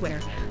elsewhere.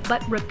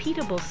 But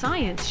repeatable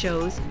science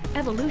shows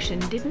evolution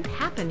didn't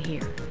happen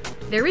here.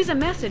 There is a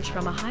message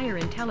from a higher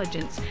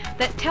intelligence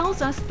that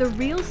tells us the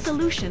real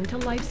solution to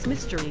life's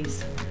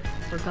mysteries.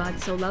 For God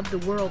so loved the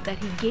world that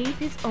he gave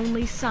his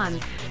only Son,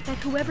 that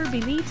whoever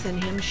believes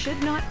in him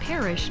should not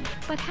perish,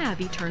 but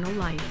have eternal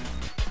life.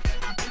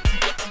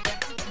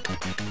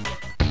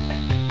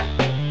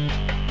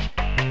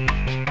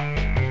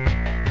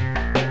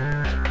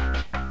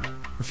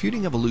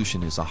 Refuting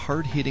Evolution is a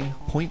hard-hitting,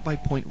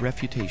 point-by-point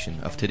refutation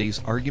of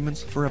today's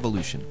arguments for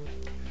evolution.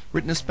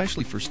 Written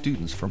especially for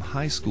students from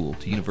high school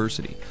to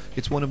university,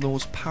 it's one of the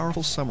most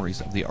powerful summaries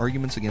of the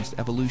arguments against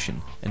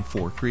evolution and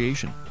for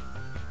creation.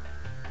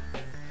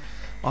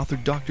 Author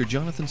Dr.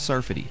 Jonathan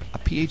Sarfati, a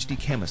PhD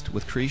chemist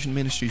with Creation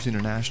Ministries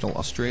International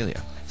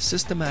Australia,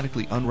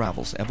 systematically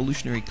unravels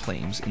evolutionary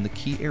claims in the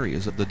key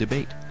areas of the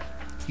debate.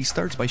 He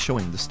starts by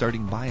showing the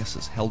starting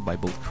biases held by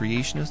both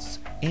creationists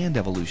and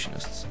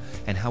evolutionists,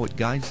 and how it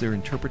guides their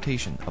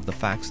interpretation of the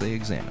facts they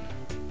examine.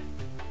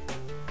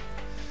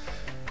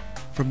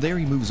 From there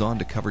he moves on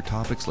to cover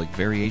topics like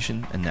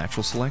variation and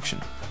natural selection,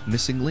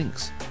 missing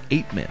links,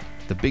 ape men,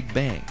 the Big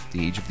Bang,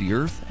 the age of the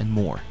Earth, and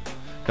more.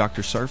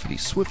 Dr. Sarfati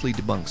swiftly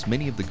debunks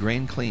many of the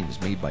grand claims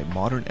made by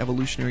modern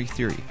evolutionary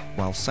theory,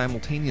 while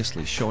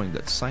simultaneously showing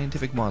that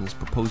scientific models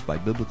proposed by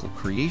biblical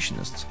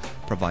creationists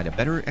provide a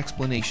better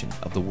explanation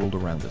of the world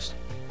around us.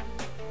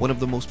 One of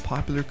the most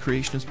popular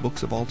creationist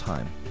books of all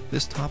time,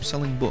 this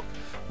top-selling book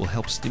will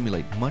help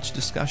stimulate much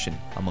discussion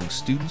among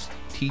students,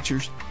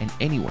 teachers, and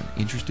anyone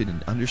interested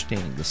in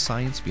understanding the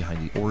science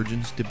behind the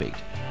origins debate.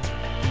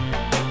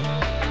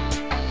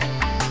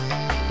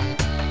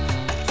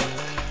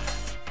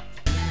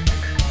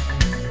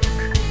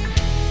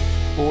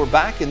 Well, we're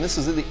back, and this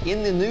is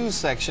in the news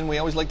section. We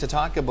always like to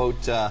talk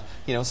about,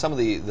 some of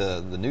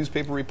the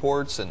newspaper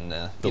reports and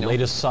the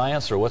latest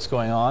science or what's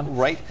going on.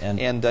 Right,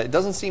 and it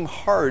doesn't seem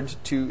hard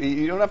to.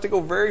 You don't have to go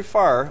very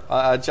far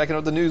checking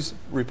out the news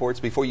reports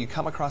before you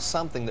come across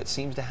something that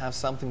seems to have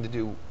something to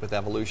do with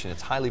evolution.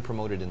 It's highly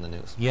promoted in the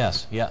news.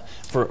 Yes, yeah.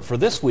 For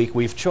this week,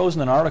 we've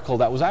chosen an article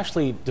that was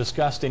actually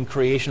discussed in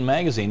Creation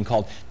Magazine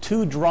called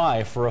 "Too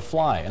Dry for a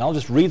Fly," and I'll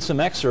just read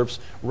some excerpts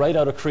right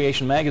out of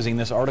Creation Magazine.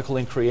 This article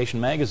in Creation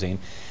Magazine.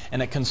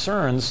 And it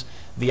concerns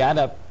the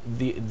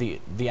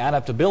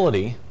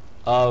adaptability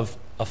of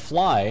a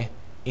fly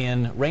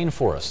in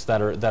rainforests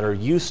that are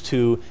used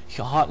to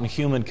hot and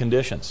humid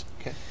conditions.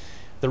 Okay.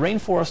 The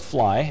rainforest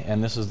fly,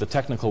 and this is the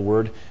technical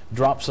word,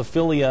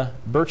 Dropsophilia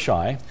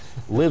birchi,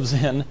 lives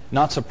in,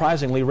 not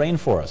surprisingly,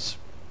 rainforests,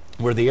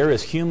 where the air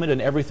is humid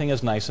and everything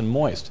is nice and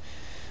moist.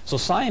 So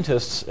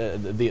scientists,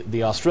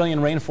 the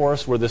Australian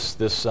rainforest where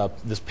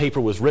this paper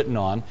was written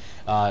on,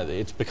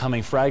 it's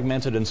becoming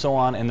fragmented and so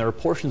on, and there are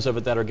portions of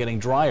it that are getting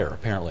drier,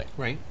 apparently.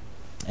 Right.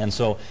 And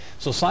so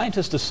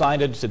scientists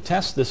decided to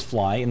test this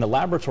fly in the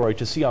laboratory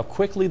to see how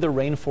quickly the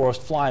rainforest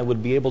fly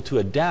would be able to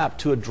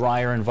adapt to a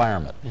drier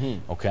environment.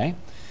 Mm-hmm. Okay?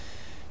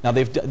 Now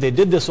they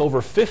did this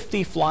over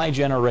 50 fly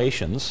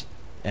generations,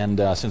 and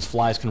since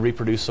flies can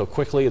reproduce so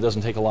quickly, it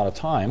doesn't take a lot of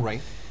time.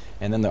 Right.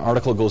 And then the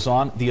article goes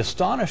on, the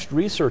astonished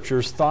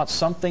researchers thought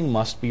something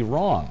must be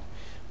wrong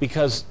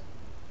because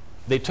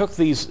they took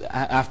these,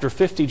 after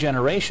 50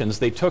 generations,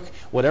 they took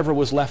whatever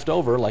was left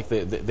over, like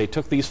they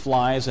took these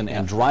flies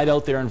and dried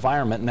out their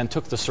environment and then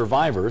took the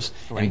survivors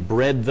and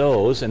bred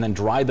those and then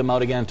dried them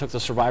out again and took the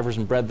survivors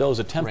and bred those,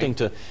 attempting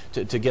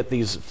to get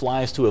these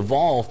flies to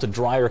evolve to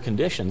drier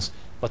conditions,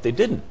 but they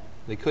didn't.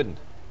 They couldn't.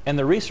 And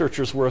the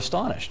researchers were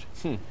astonished.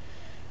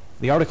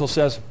 The article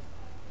says,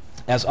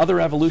 as other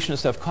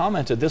evolutionists have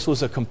commented, this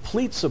was a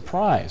complete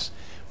surprise.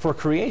 For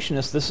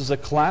creationists, this is a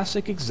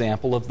classic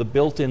example of the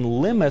built-in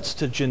limits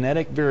to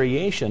genetic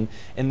variation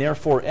and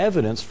therefore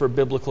evidence for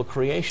biblical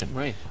creation.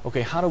 Right.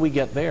 Okay, how do we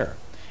get there?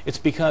 It's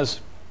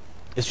because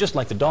it's just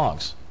like the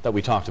dogs that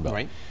we talked about.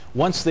 Right.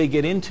 Once they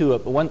get into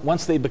it,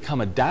 once they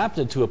become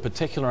adapted to a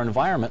particular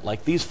environment,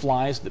 like these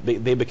flies,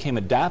 they became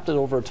adapted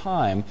over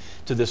time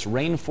to this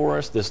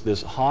rainforest,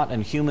 this hot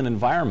and humid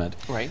environment.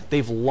 Right.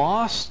 They've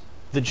lost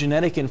the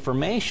genetic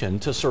information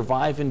to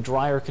survive in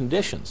drier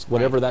conditions,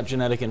 whatever that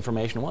genetic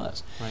information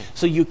was. Right.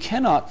 So you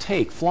cannot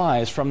take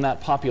flies from that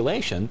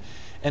population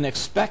and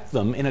expect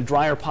them in a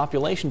drier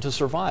population to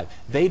survive.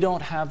 They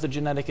don't have the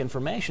genetic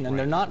information, and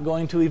they're not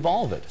going to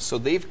evolve it. So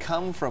they've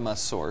come from a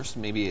source,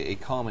 maybe a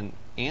common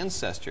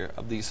ancestor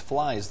of these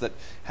flies that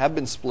have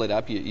been split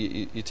up.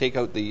 You take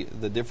out the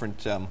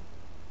different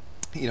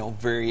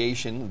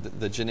variation,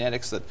 the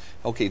genetics that,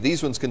 okay,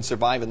 these ones can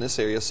survive in this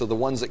area, so the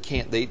ones that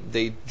can't,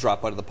 they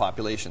drop out of the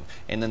population.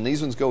 And then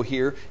these ones go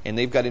here, and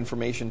they've got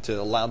information to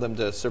allow them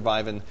to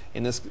survive in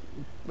this,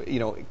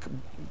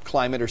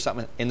 climate or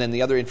something, and then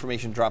the other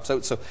information drops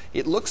out. So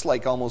it looks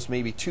like almost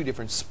maybe two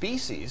different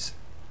species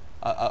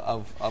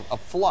of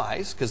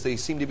flies, because they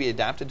seem to be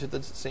adapted to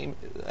the same,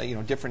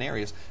 different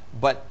areas.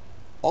 But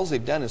all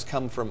they've done is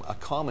come from a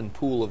common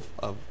pool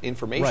of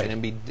information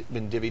and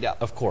been divvied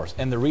up. Of course.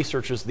 And the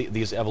researchers,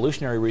 these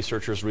evolutionary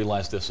researchers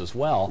realized this as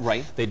well.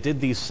 Right. They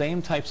did these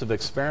same types of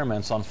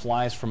experiments on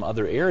flies from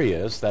other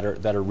areas that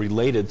are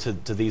related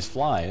to these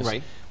flies.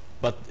 Right.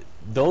 But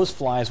those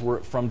flies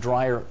were from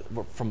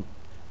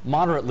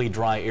moderately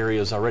dry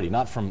areas already,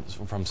 not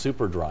from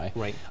super dry.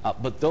 Right.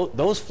 But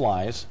those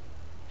flies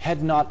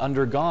had not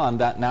undergone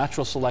that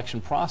natural selection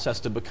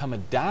process to become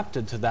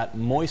adapted to that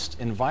moist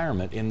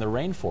environment in the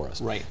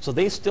rainforest. Right. So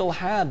they still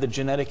had the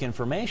genetic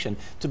information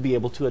to be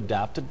able to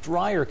adapt to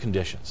drier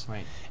conditions.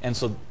 Right. And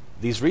so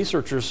these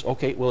researchers,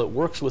 okay, well, it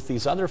works with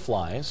these other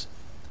flies,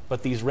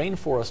 but these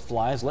rainforest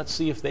flies, let's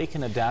see if they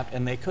can adapt,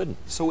 and they couldn't.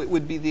 So it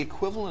would be the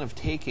equivalent of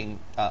taking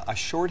a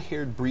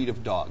short-haired breed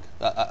of dog,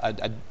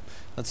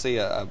 let's say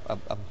a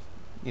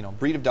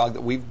breed of dog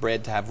that we've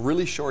bred to have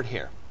really short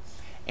hair,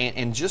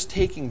 and just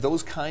taking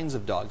those kinds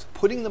of dogs,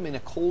 putting them in a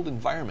cold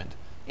environment,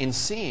 and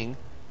seeing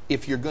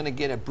if you're going to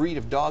get a breed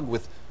of dog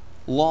with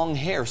long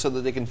hair so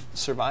that they can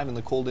survive in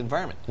the cold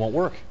environment. Won't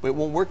work. But it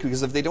won't work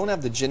because if they don't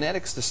have the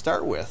genetics to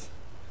start with,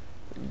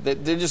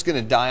 they're just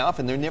going to die off,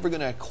 and they're never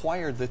going to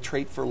acquire the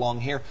trait for long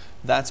hair.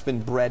 That's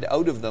been bred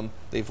out of them.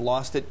 They've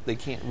lost it. They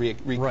can't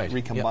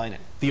recombine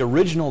it. The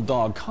original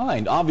dog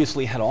kind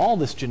obviously had all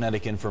this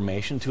genetic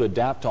information to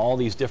adapt to all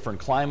these different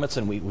climates,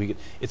 and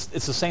it's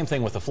the same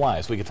thing with the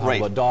flies. We could talk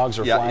about dogs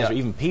or flies or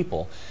even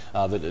people,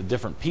 the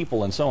different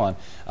people and so on.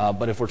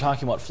 But if we're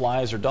talking about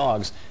flies or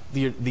dogs,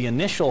 the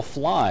initial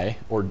fly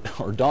or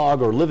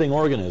dog or living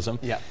organism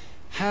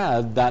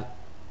had that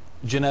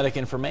genetic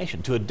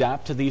information to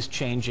adapt to these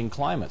changing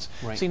climates.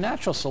 Right. See,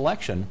 natural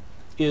selection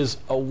is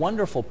a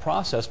wonderful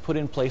process put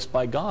in place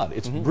by God.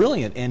 It's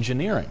brilliant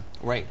engineering.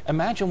 Right.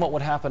 Imagine what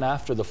would happen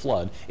after the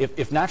flood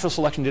if natural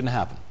selection didn't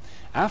happen.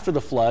 After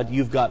the flood,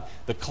 you've got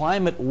the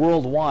climate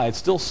worldwide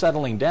still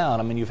settling down.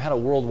 I mean, you've had a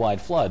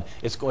worldwide flood.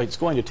 It's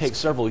going to take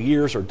several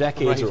years or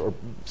decades or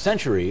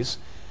centuries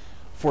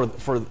for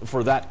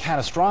that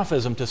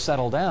catastrophism to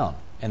settle down.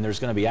 And there's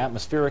going to be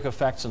atmospheric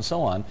effects and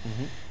so on.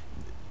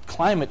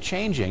 Climate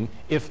changing,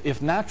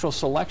 if natural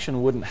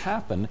selection wouldn't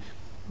happen,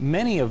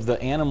 many of the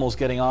animals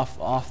getting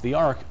off the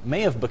ark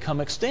may have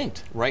become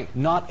extinct. Right.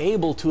 Not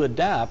able to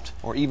adapt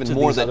or even to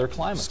more these other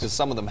climates. Because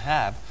some of them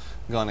have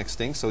gone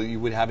extinct, so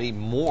you would have even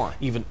more.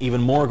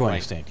 Even more going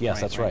extinct.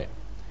 Yes, that's right.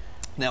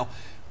 Now,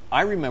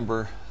 I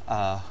remember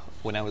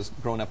when I was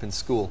growing up in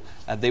school,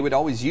 they would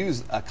always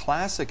use a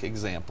classic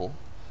example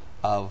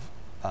of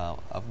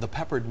the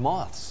peppered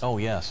moths. Oh,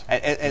 yes.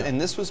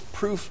 And this was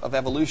proof of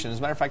evolution. As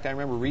a matter of fact, I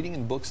remember reading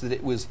in books that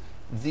it was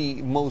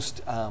the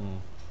most,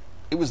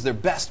 it was their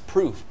best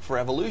proof for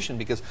evolution,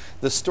 because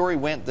the story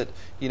went that,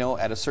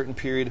 at a certain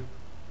period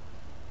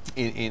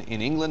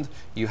in England,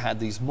 you had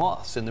these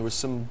moths, and there was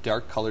some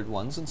dark-colored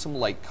ones and some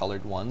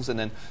light-colored ones, and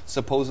then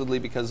supposedly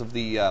because of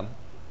the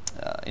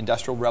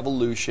Industrial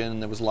Revolution,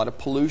 there was a lot of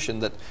pollution,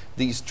 that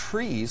these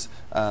trees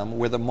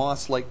where the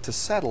moths like to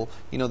settle,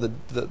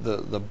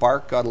 the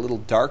bark got a little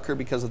darker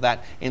because of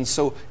that, and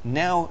so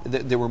now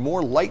there were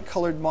more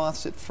light-colored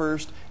moths at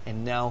first,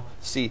 and now,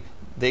 see,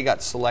 they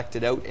got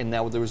selected out, and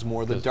now there was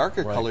more of the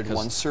darker-colored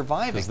ones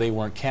surviving. Because they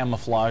weren't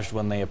camouflaged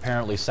when they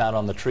apparently sat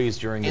on the trees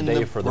during the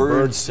day for the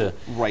birds to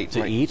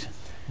eat.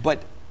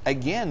 But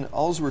again,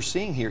 all we're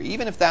seeing here,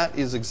 even if that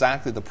is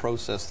exactly the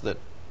process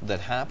that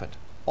happened,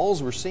 all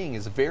we're seeing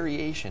is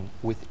variation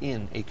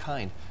within a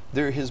kind.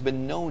 There has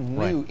been no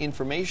new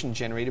information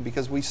generated,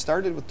 because we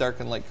started with dark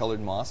and light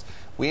colored moths,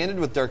 we ended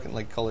with dark and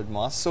light colored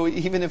moths, so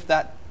even if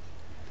that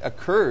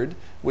occurred,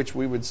 which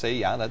we would say,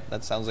 yeah,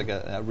 that sounds like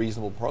a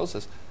reasonable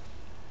process,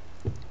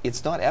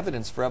 it's not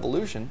evidence for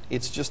evolution,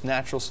 it's just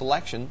natural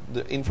selection.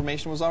 The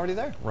information was already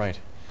there. Right.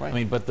 I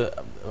mean, but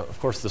of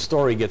course the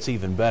story gets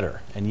even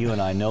better, and you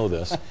and I know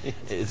this.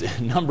 It's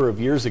a number of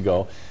years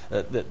ago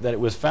that it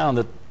was found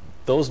that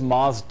those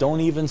moths don't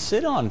even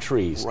sit on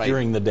trees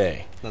during the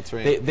day. That's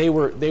right. They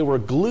were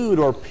glued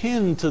or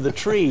pinned to the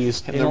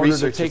trees in order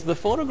to take the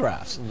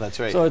photographs. That's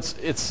right.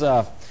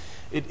 So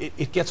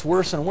it gets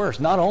worse and worse.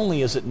 Not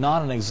only is it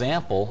not an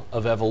example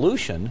of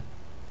evolution,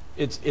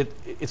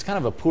 it's kind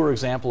of a poor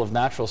example of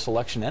natural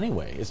selection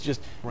anyway. It's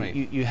just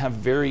you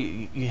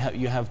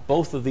have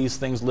both of these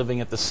things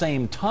living at the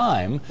same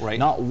time,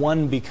 not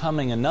one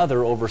becoming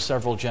another over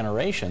several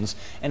generations,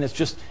 and it's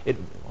just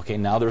okay,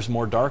 now there's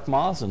more dark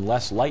moths and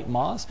less light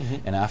moths,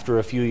 and after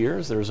a few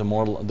years there's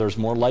more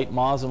light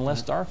moths and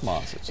less dark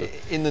moths.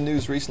 In the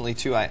news recently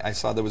too, I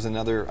saw there was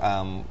another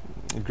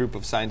group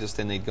of scientists,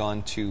 and they'd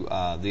gone to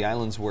the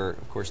islands where,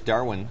 of course,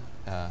 Darwin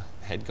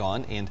had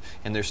gone, and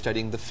they're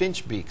studying the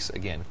finch beaks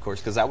again, of course,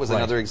 because that was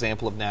another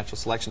example of natural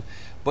selection.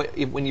 But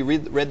when you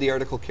read the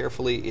article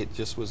carefully, it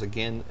just was,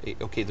 again,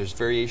 okay, there's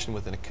variation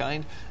within a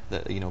kind.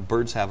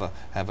 Birds have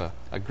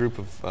a group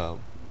of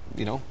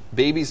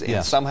babies,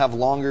 and some have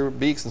longer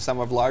beaks and some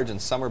have large,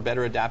 and some are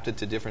better adapted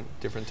to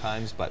different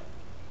times. But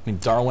I mean,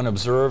 Darwin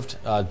observed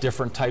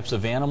different types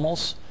of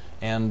animals,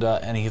 and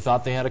he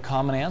thought they had a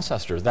common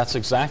ancestor. That's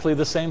exactly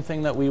the same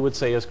thing that we would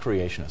say as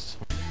creationists.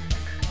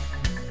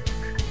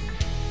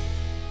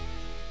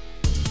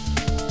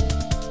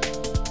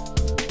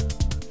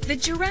 The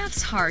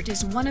giraffe's heart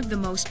is one of the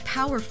most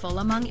powerful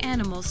among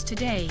animals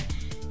today.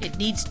 It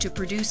needs to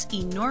produce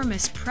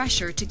enormous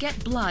pressure to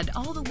get blood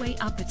all the way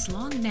up its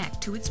long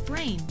neck to its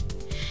brain.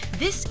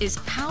 This is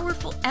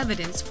powerful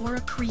evidence for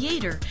a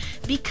creator,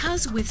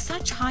 because with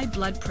such high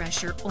blood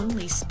pressure,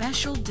 only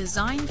special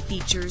design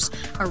features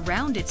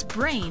around its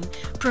brain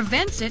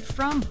prevents it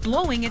from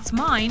blowing its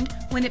mind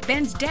when it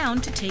bends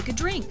down to take a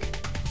drink.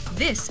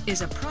 This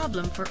is a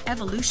problem for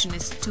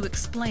evolutionists to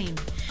explain,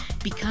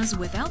 because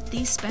without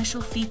these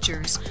special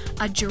features,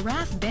 a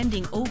giraffe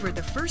bending over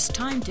the first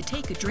time to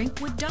take a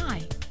drink would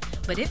die.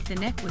 But if the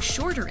neck was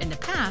shorter in the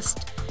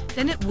past,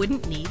 then it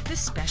wouldn't need the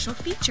special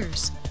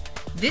features.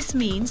 This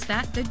means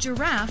that the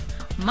giraffe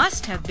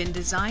must have been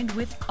designed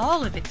with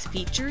all of its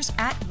features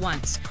at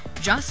once,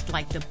 just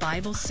like the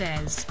Bible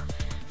says.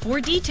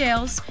 For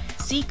details,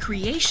 see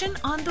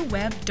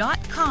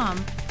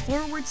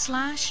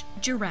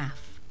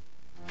creationontheweb.com/giraffe.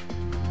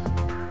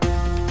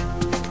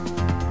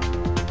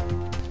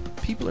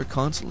 People are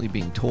constantly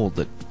being told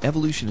that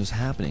evolution is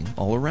happening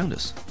all around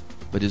us.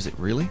 But is it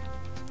really?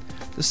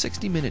 The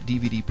 60-minute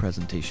DVD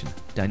presentation,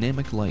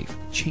 Dynamic Life,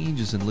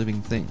 Changes in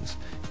Living Things,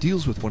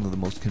 deals with one of the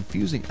most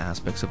confusing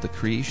aspects of the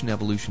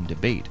creation-evolution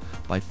debate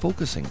by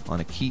focusing on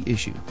a key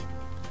issue.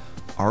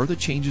 Are the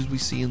changes we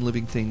see in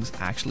living things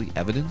actually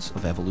evidence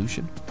of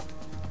evolution?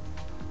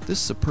 This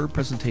superb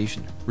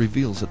presentation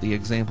reveals that the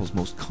examples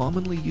most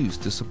commonly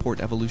used to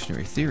support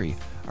evolutionary theory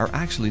are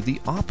actually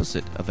the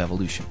opposite of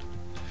evolution.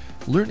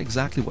 Learn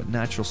exactly what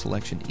natural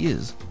selection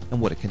is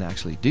and what it can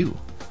actually do.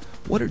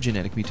 What are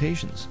genetic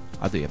mutations?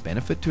 Are they a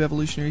benefit to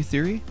evolutionary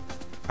theory?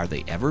 Are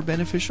they ever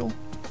beneficial?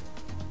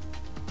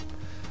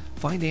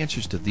 Find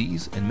answers to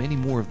these and many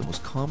more of the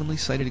most commonly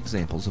cited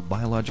examples of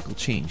biological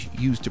change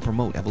used to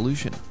promote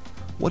evolution.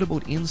 What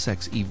about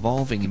insects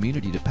evolving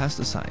immunity to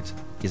pesticides?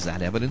 Is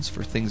that evidence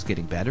for things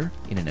getting better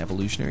in an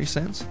evolutionary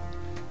sense?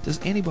 Does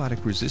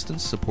antibiotic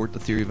resistance support the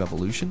theory of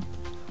evolution?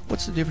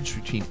 What's the difference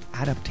between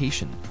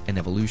adaptation and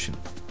evolution?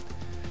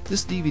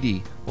 This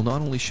DVD will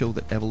not only show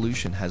that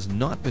evolution has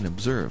not been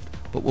observed,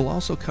 but will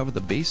also cover the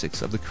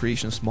basics of the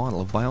creationist model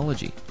of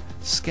biology.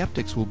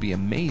 Skeptics will be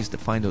amazed to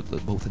find out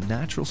that both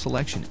natural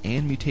selection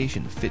and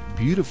mutation fit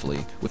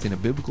beautifully within a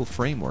biblical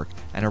framework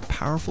and are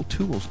powerful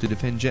tools to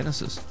defend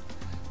Genesis.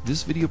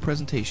 This video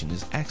presentation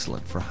is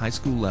excellent for high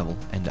school level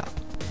and up.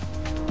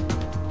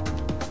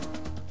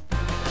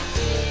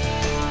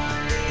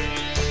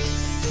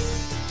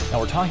 Now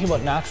we're talking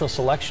about natural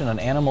selection and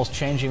animals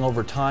changing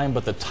over time,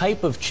 but the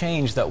type of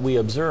change that we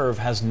observe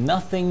has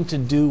nothing to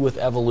do with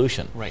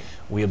evolution. Right.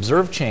 We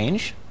observe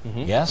change,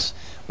 yes,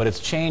 but it's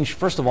change,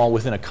 first of all,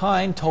 within a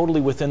kind, totally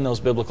within those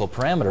biblical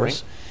parameters,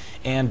 Right.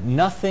 and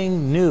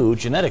nothing new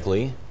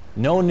genetically,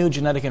 no new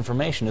genetic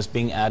information is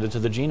being added to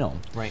the genome.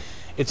 Right.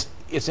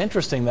 It's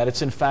interesting that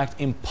it's in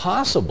fact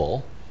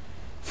impossible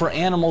for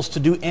animals to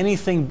do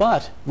anything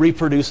but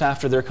reproduce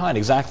after their kind,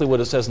 exactly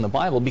what it says in the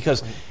Bible,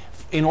 because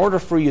in order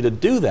for you to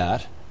do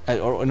that,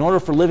 or in order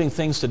for living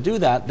things to do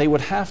that, they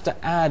would have to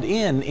add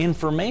in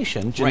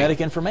information,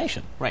 genetic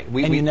information. Right.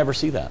 And you never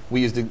see that.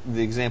 We used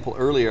the example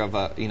earlier of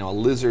a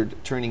lizard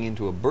turning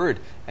into a bird.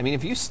 I mean,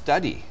 if you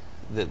study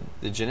the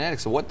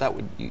genetics of what that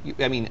would,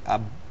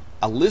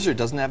 a lizard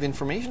doesn't have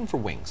information for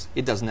wings.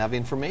 It doesn't have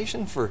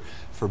information for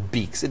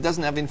beaks. It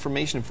doesn't have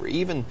information for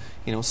even,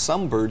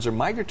 some birds are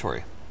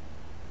migratory.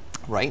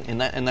 Right, and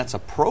that's a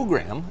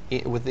program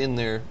within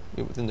their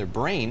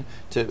brain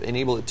to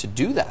enable it to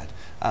do that.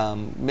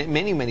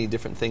 Many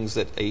different things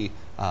that a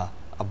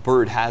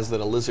bird has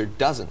that a lizard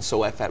doesn't.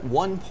 So if at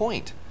one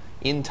point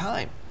in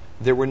time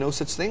there were no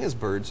such thing as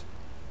birds,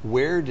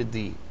 where did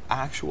the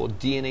actual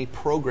DNA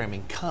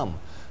programming come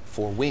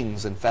for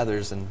wings and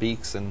feathers and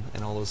beaks and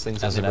all those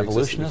things? As an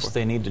evolutionist,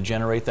 they need to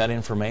generate that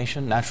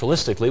information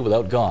naturalistically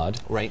without God.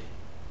 Right.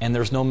 And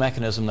there's no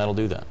mechanism that'll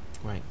do that.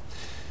 Right.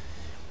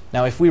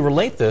 Now, if we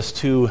relate this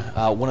to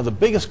one of the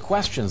biggest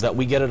questions that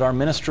we get at our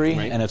ministry,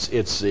 Right. and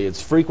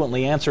it's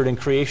frequently answered in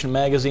Creation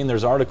Magazine.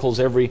 There's articles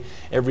every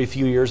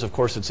few years. Of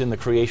course, it's in the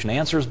Creation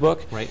Answers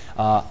book. Right.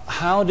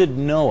 How did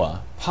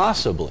Noah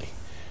possibly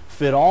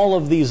fit all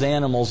of these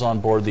animals on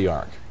board the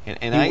ark?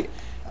 And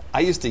I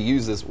used to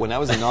use this when I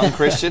was a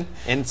non-Christian,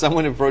 and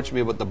someone approached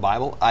me about the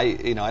Bible. I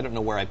don't know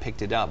where I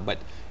picked it up, but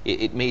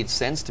it made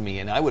sense to me,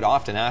 and I would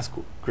often ask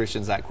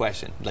Christians that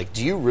question. Like,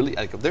 do you really,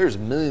 there's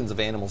millions of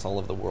animals all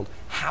over the world.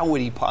 How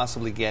would he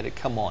possibly get it?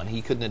 Come on,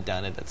 he couldn't have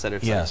done it, et cetera,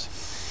 et cetera.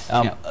 Yes.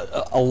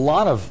 A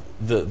lot of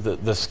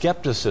the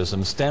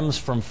skepticism stems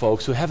from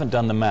folks who haven't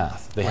done the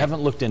math. They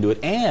haven't looked into it,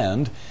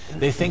 and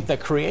they think that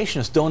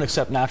creationists don't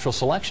accept natural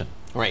selection.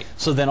 Right.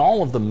 So then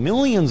all of the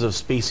millions of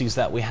species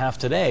that we have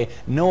today,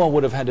 Noah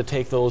would have had to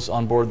take those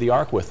on board the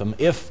ark with him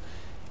if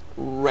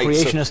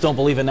creationists don't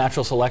believe in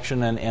natural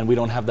selection and we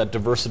don't have that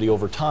diversity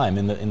over time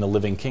in the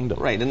living kingdom.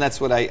 Right, and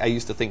that's what I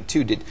used to think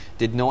too.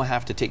 Did Noah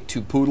have to take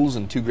 2 poodles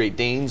and 2 Great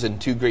Danes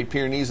and 2 Great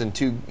Pyrenees and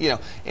 2,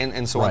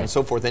 and so on and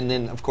so forth. And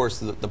then, of course,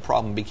 the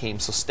problem became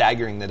so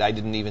staggering that I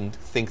didn't even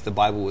think the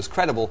Bible was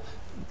credible,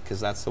 because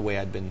that's the way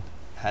I'd been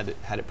had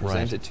it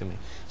presented to me.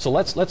 So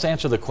let's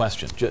answer the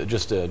question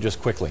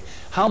just quickly.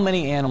 How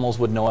many animals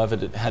would Noah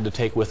have had to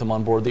take with him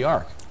on board the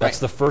ark? That's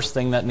the first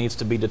thing that needs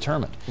to be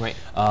determined. Right.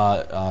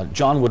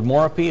 John Wood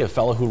Morripy, a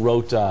fellow who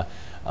wrote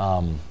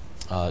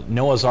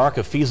Noah's Ark,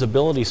 a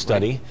feasibility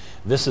study. Right.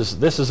 This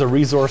is a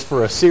resource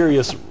for a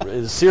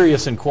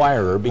serious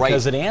inquirer,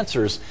 because it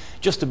answers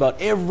just about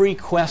every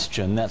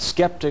question that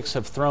skeptics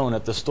have thrown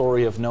at the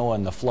story of Noah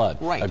and the flood.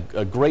 Right.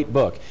 A great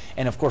book.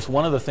 And of course,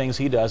 one of the things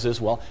he does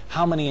is, well,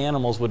 how many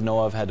animals would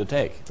Noah have had to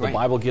take? The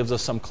Bible gives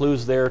us some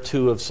clues there,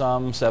 2 of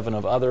some, 7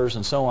 of others,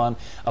 and so on.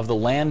 Of the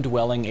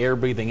land-dwelling,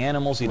 air-breathing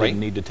animals, he didn't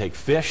need to take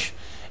fish.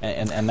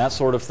 and that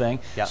sort of thing.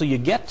 Yeah. So you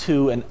get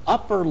to an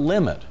upper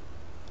limit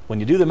when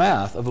you do the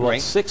math of about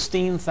Right.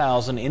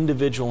 16,000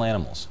 individual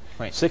animals.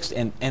 Right.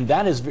 And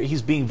that is,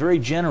 he's being very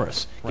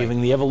generous, Right.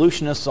 giving the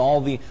evolutionists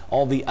all the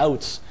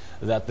outs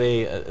that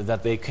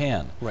they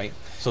can. Right.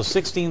 So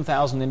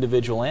 16,000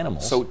 individual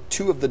animals. So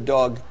 2 of the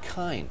dog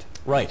kind.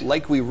 Right.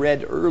 Like we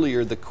read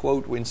earlier, the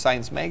quote in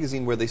Science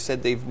Magazine where they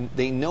said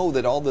they know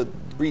that all the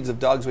breeds of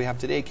dogs we have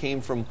today came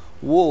from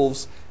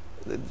wolves.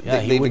 Yeah,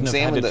 he They've wouldn't have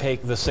had examined to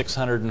take the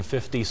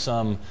 650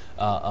 some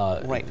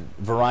Right.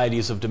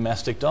 varieties of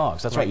domestic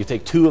dogs. That's right. Right. You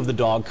take 2 of the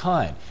dog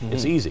kind.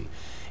 It's easy.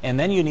 And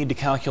then you need to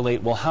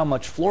calculate, well, how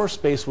much floor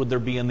space would there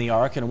be in the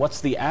ark, and what's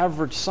the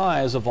average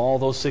size of all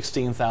those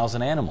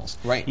 16,000 animals?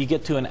 Right. You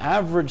get to an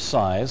average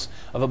size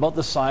of about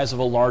the size of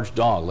a large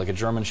dog, like a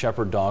German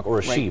Shepherd dog or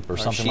a Right. sheep or Or a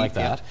something sheep, like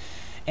that.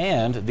 yeah.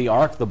 And the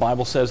ark, the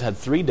Bible says, had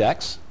 3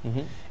 decks.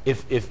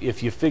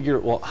 If you figure,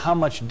 well, how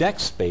much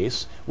deck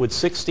space would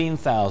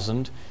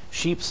 16,000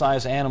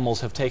 sheep-sized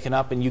animals have taken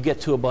up, and you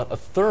get to about a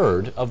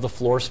third of the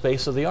floor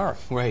space of the ark.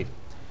 Right.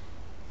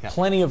 Yeah.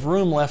 Plenty of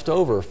room left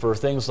over for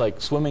things like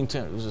swimming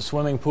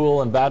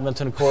pool and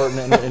badminton court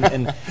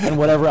and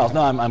whatever else.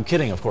 No, I'm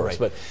kidding, of course,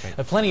 Right,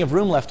 but plenty of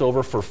room left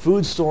over for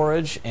food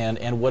storage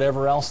and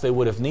whatever else they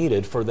would have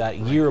needed for that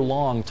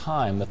year-long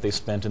time that they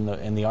spent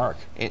in the ark.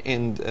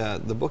 And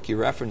the book you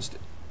referenced,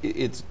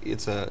 it's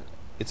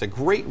a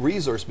great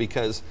resource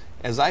because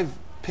as I've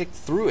picked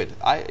through it,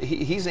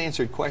 he's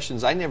answered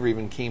questions I never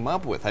even came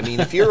up with. I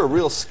mean, if you're a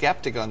real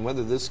skeptic on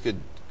whether this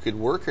could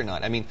work or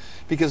not, I mean,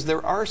 because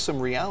there are some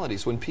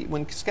realities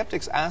when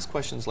skeptics ask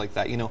questions like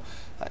that. You know,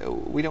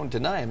 we don't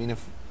deny. I mean,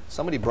 if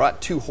somebody brought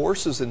 2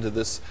 horses into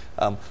this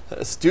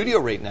studio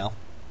right now,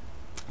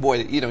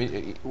 boy,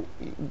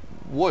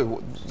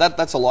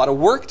 that's a lot of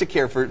work to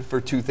care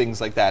for 2 things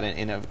like that,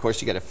 and of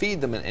course you got to feed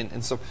them,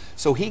 and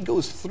so he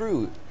goes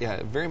through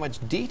very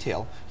much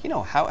detail. You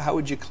know, how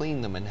would you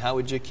clean them, and how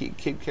would you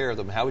keep care of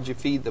them, how would you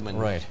feed them, and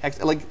Right.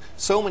 like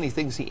so many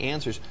things he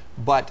answers.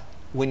 But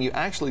when you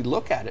actually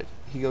look at it,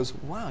 he goes,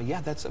 "Wow, yeah,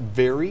 that's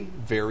very,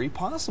 very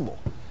possible."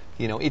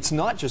 You know, it's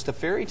not just a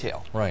fairy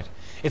tale. Right.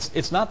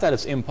 It's not that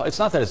it's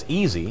not that it's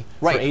easy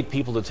Right. for 8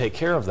 people to take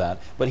care of that,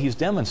 but he's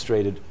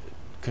demonstrated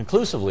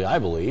conclusively, I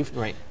believe,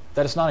 Right.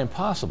 that it's not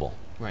impossible,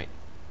 Right.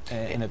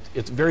 and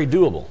it's very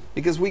doable.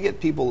 Because we get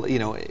people, you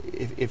know,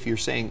 if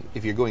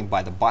you're going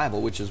by the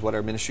Bible, which is what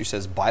our ministry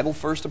says, Bible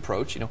first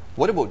approach, you know,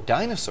 what about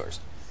dinosaurs?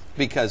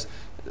 Because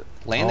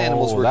land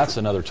animals were... that's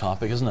another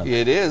topic, isn't it?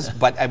 It is,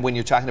 but when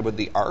you're talking about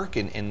the ark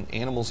and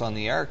animals on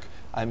the ark,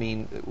 I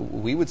mean,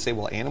 we would say,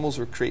 well, land animals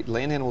were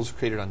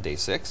created on day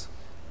 6.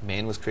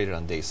 Man was created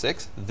on day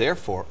 6.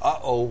 Therefore,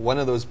 one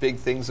of those big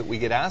things that we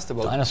get asked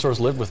about. Dinosaurs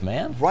lived with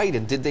man? Right,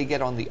 and did they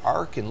get on the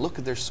ark? And look,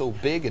 they're so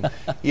big. And,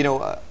 you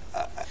know,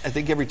 I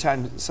think every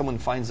time someone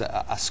finds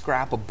a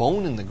scrap of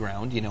bone in the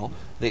ground, you know,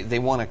 they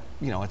want to,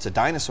 you know, it's a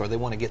dinosaur, they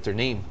want to get their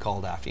name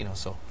called after, you know.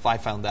 So if I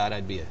found that,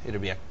 it'd be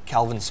a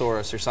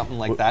Calvinsaurus or something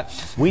like that.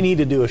 We need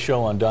to do a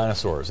show on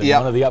dinosaurs. In Yep.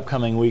 one of the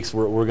upcoming weeks,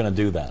 we're going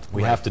to do that.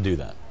 We Right. have to do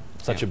that.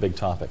 Such Yeah. a big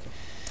topic.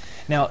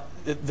 Now,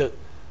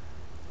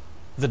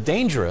 the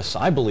dangerous,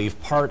 I believe,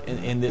 part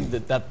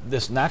that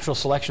this natural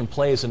selection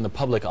plays in the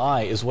public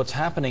eye is what's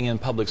happening in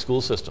public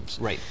school systems.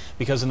 Right.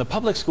 Because in the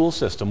public school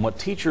system, what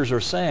teachers are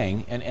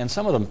saying, and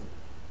some of them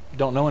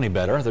don't know any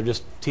better, they're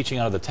just teaching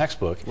out of the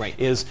textbook, Right.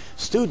 is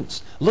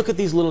students, look at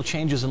these little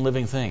changes in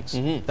living things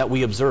that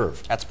we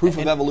observe. That's proof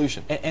of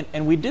evolution.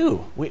 And we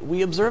do.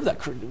 We observe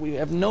that. We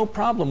have no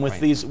problem with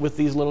Right.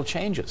 these little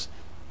changes.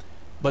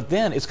 But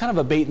then it's kind of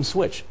a bait and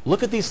switch.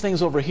 Look at these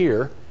things over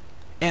here,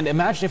 and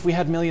imagine if we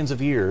had millions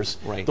of years,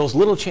 Right. those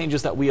little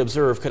changes that we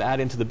observe could add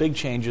into the big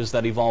changes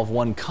that evolve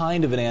one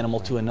kind of an animal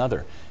to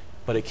another.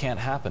 But it can't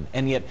happen.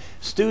 And yet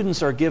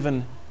students are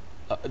given,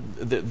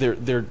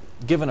 they're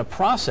given a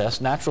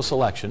process, natural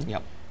selection,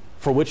 Yep.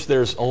 for which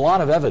there's a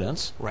lot of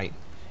evidence. Right.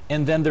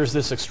 And then there's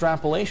this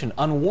extrapolation,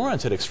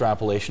 unwarranted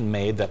extrapolation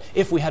made that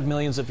if we had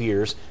millions of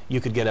years,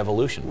 you could get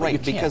evolution. But you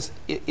Right, can't. because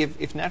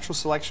if natural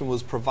selection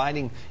was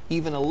providing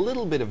even a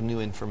little bit of new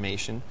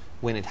information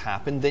when it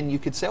happened, then you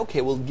could say,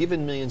 okay, well,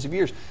 given millions of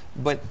years.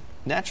 But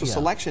natural Yeah.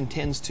 selection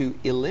tends to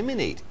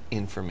eliminate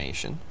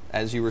information.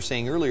 As you were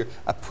saying earlier,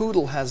 a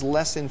poodle has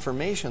less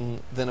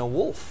information than a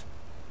wolf.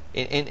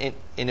 And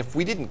if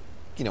we didn't,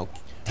 you know,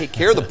 take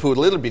care of the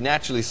poodle, it'll be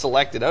naturally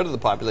selected out of the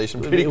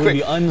population pretty it would quick.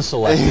 be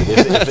unselected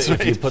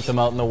if you put them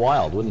out in the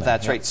wild, wouldn't it?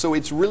 That's Yeah. right. So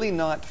it's really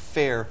not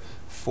fair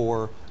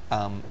for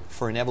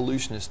an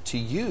evolutionist to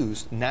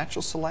use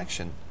natural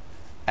selection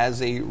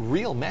as a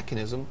real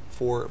mechanism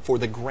for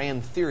the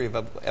grand theory of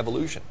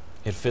evolution.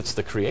 It fits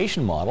the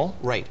creation model,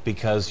 Right.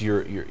 Because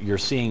you're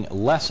seeing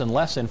less and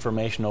less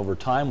information over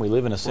time. We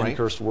live in a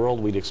sin-cursed world.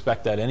 We'd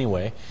expect that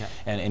anyway, Yeah.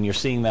 and you're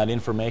seeing that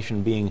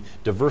information being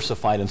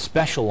diversified and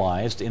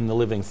specialized in the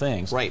living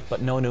things. Right.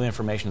 But no new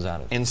information is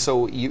added. And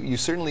so you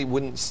certainly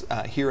wouldn't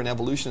hear an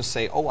evolutionist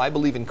say, oh, I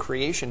believe in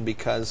creation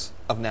because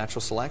of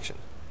natural selection.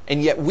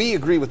 And yet we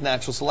agree with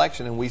natural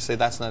selection, and we say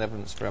that's not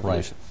evidence for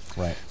evolution.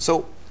 Right.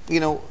 So, you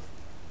know,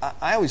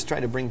 I always try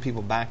to bring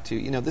people back to,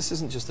 you know, this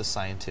isn't just a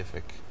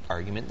scientific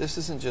argument. This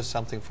isn't just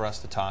something for us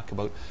to talk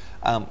about.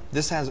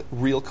 This has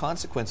real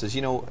consequences.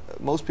 You know,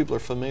 most people are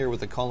familiar with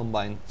the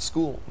Columbine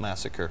school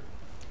massacre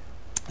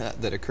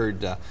that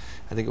occurred, I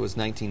think it was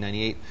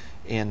 1998,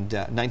 and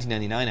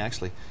 1999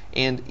 actually.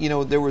 And, you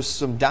know, there was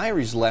some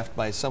diaries left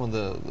by some of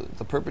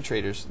the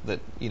perpetrators that,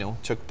 you know,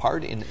 took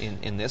part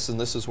in this. And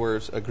this is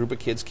where a group of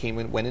kids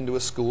went into a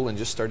school and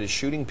just started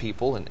shooting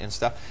people and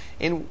stuff.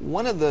 And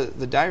one of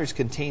the diaries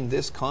contained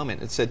this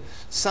comment. It said,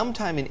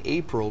 "Sometime in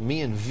April,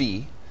 me and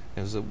V,"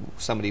 it was a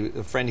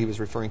friend he was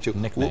referring to,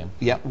 nickname.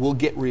 "will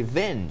get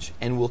revenge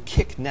and will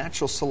kick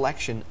natural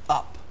selection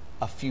up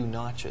a few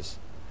notches."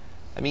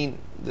 I mean,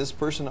 this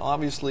person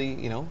obviously,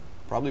 you know,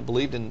 probably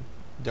believed in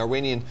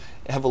Darwinian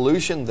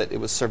evolution, that it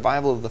was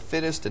survival of the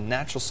fittest, and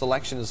natural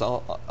selection is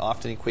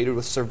often equated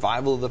with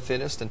survival of the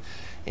fittest.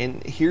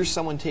 And here's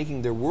someone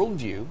taking their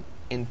worldview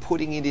and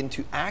putting it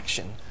into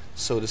action,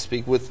 so to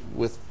speak, with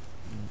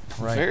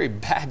Right. very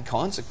bad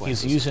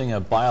consequences. He's using a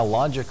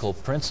biological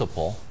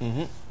principle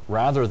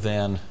rather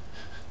than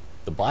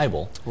the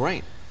Bible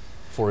Right.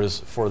 for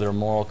their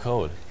moral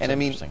code. And I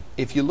mean,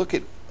 if you look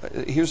at,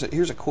 here's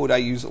a quote I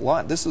use a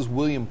lot. This is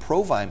William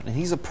Provine, and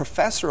he's a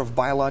professor of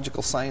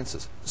biological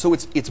sciences. So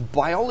it's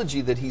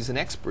biology that he's an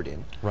expert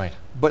in. Right.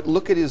 But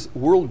look at his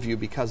worldview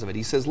because of it.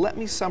 He says, "Let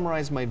me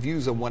summarize my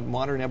views on what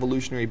modern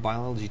evolutionary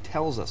biology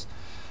tells us.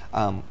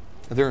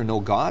 There are no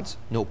gods,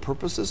 no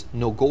purposes,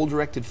 no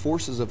goal-directed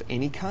forces of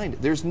any kind.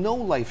 There's no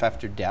life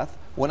after death.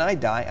 When I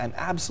die, I'm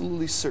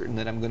absolutely certain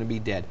that I'm going to be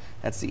dead.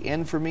 That's the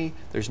end for me.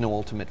 There's no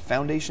ultimate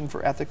foundation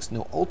for ethics,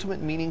 no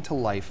ultimate meaning to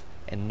life,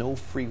 and no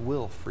free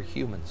will for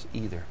humans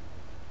either."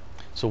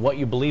 So what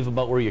you believe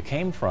about where you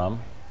came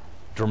from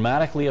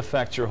dramatically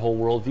affects your whole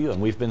worldview,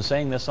 and we've been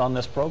saying this on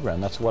this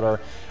program. That's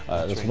what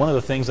that's one of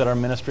the things that our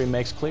ministry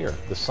makes clear: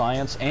 the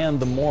science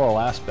and the moral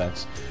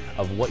aspects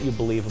of what you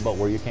believe about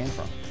where you came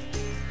from.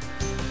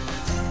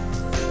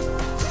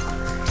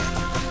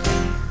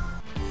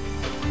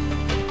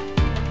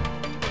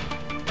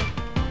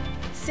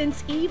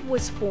 Since Eve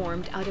was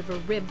formed out of a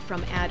rib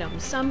from Adam,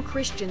 some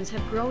Christians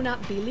have grown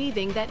up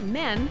believing that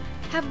men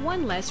have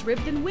one less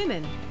rib than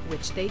women,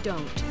 which they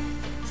don't.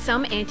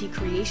 Some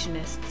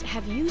anti-creationists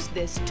have used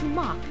this to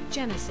mock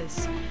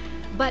Genesis.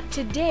 But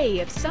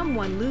today, if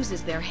someone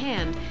loses their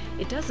hand,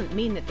 it doesn't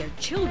mean that their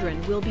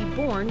children will be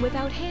born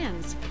without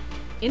hands.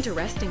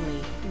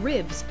 Interestingly,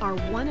 ribs are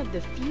one of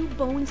the few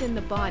bones in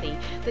the body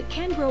that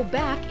can grow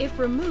back if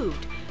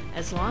removed,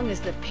 as long as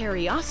the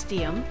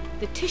periosteum,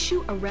 the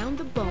tissue around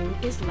the bone,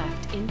 is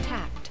left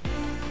intact.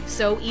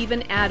 So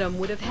even Adam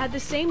would have had the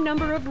same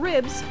number of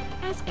ribs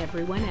as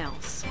everyone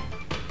else.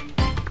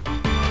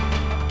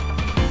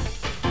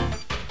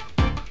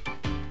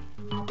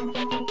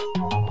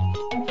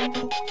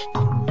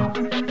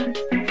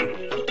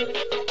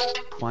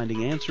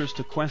 Finding answers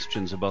to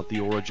questions about the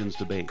origins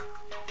debate.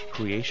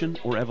 Creation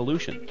or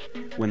evolution?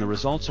 When the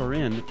results are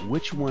in,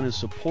 which one is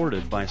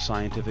supported by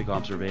scientific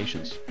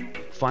observations?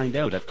 Find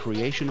out at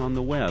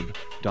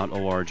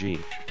creationontheweb.org.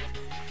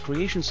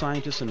 Creation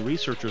scientists and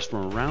researchers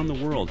from around the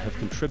world have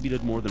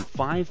contributed more than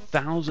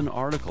 5,000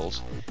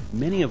 articles,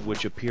 many of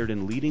which appeared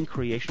in leading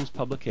creationist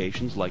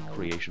publications like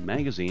Creation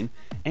Magazine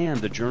and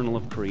the Journal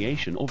of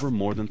Creation over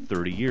more than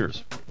 30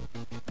 years.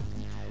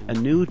 A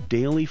new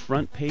daily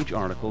front page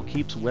article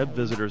keeps web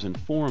visitors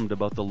informed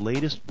about the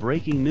latest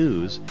breaking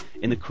news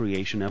in the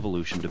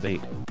creation-evolution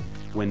debate.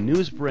 When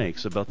news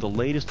breaks about the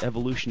latest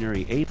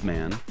evolutionary ape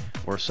man,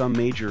 or some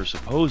major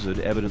supposed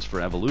evidence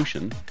for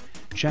evolution,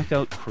 check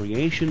out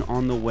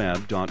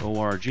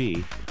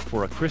creationontheweb.org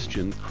for a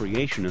Christian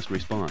creationist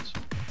response.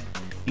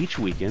 Each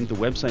weekend, the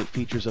website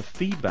features a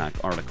feedback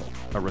article,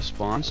 a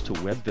response to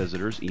web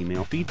visitors'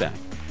 email feedback.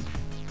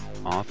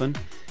 Often,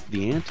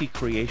 the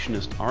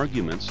anti-creationist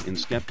arguments in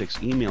skeptics'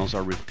 emails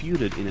are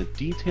refuted in a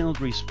detailed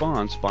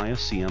response by a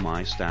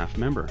CMI staff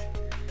member.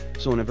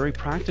 So in a very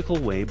practical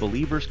way,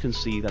 believers can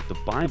see that the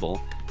Bible,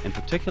 and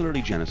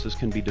particularly Genesis,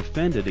 can be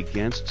defended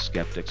against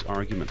skeptics'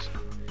 arguments.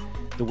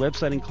 The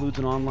website includes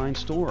an online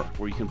store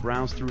where you can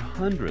browse through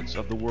hundreds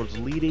of the world's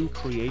leading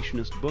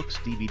creationist books,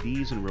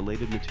 DVDs, and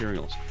related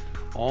materials,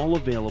 all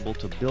available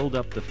to build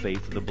up the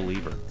faith of the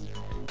believer.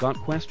 Got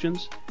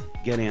questions?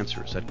 Get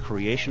answers at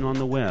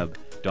creationontheweb.org.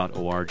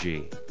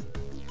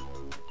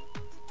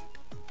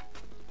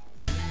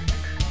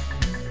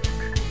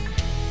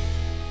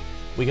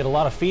 We get a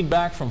lot of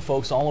feedback from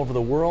folks all over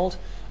the world.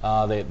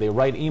 They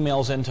write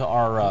emails into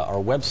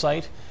our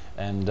website,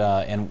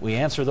 and we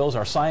answer those.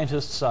 Our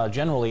scientists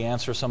generally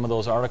answer some of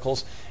those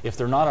articles. If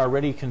they're not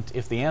already,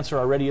 if the answer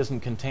already isn't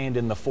contained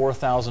in the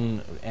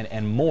 4,000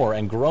 and more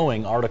and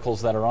growing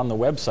articles that are on the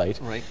website,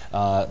 right,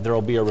 there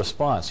will be a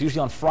response.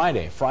 Usually on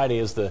Friday. Friday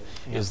is the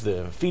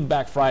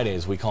Feedback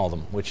Fridays, we call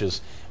them, which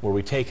is where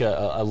we take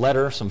a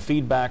letter, some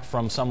feedback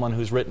from someone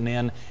who's written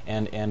in,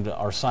 and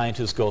our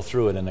scientists go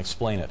through it and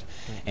explain it.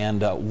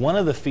 And one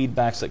of the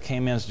feedbacks that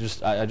came in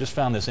is I just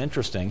found this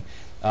interesting.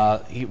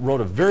 He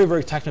wrote a very,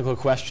 very technical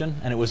question,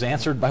 and it was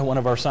answered by one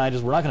of our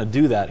scientists. We're not going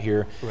to do that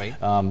here. Right.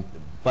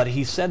 But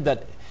he said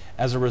that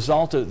As a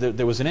result,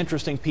 there was an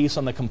interesting piece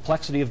on the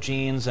complexity of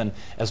genes, and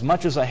as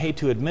much as I hate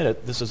to admit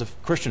it, this is a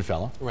Christian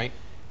fellow. Right.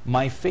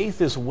 My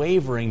faith is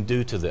wavering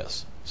due to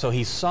this. So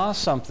he saw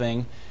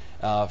something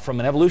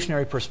from an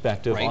evolutionary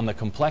perspective Right. on the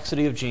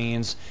complexity of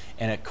genes,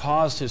 and it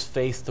caused his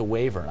faith to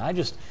waver. And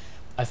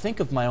I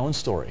think of my own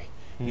story,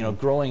 you know,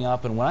 growing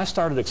up, and when I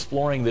started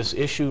exploring this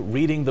issue,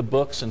 reading the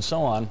books and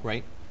so on,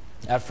 Right.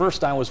 at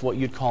first I was what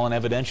you'd call an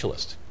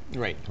evidentialist.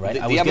 Right. Right.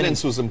 The I was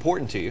evidence was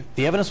important to you.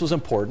 The evidence was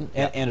important,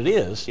 and it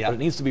is, Yeah. but it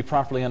needs to be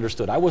properly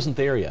understood. I wasn't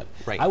there yet.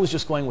 Right. I was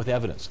just going with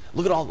evidence.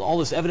 Look at all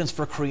this evidence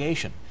for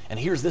creation, and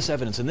here's this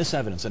evidence, and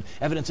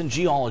evidence in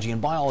geology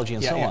and biology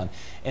and Yeah, so yeah. on.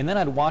 And then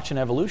I'd watch an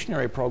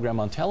evolutionary program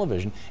on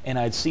television, and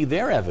I'd see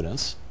their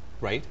evidence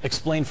Right.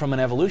 explained from an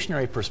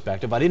evolutionary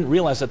perspective. I didn't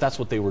realize that that's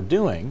what they were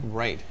doing.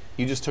 Right.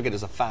 You just took it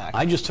as a fact.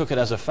 I just took it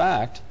as a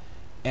fact,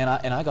 and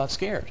I got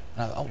scared.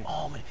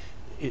 Oh man,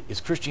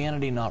 is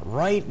Christianity not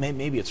right?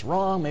 Maybe it's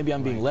wrong. Maybe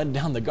I'm being led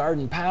down the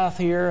garden path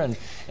here,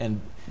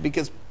 and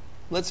Because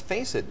let's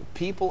face it,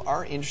 people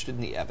are interested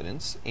in the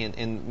evidence,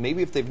 and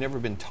maybe if they've never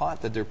been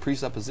taught that there are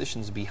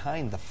presuppositions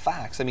behind the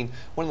facts. I mean,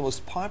 one of the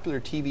most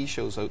popular TV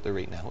shows out there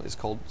right now is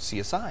called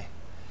CSI.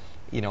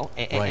 You know,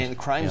 and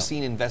crime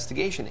scene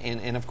investigation.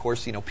 And of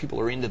course, you know, people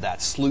are into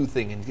that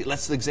sleuthing and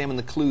let's examine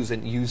the clues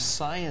and use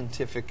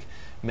scientific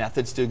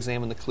methods to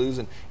examine the clues.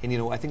 And you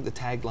know, I think the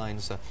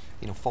tagline's,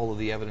 you know, follow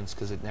the evidence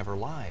because it never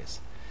lies.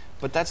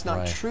 But that's not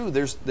Right. true.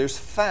 There's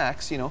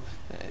facts, you know.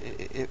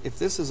 If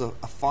this is a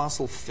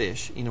fossil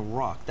fish in a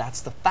rock,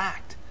 that's the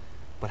fact.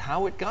 But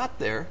how it got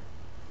there,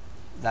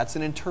 that's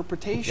an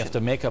interpretation. you have to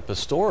make up a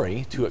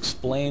story to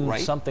explain Right.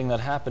 something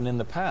that happened in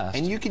the past.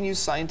 And you can use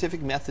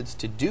scientific methods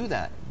to do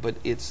that, but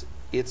it's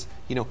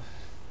you know,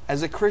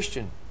 as a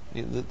Christian,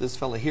 this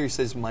fellow here, he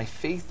says, my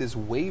faith is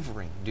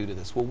wavering due to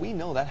this. Well, we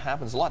know that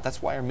happens a lot.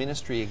 That's why our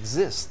ministry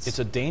exists. It's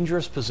a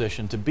dangerous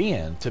position to be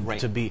in,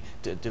 to be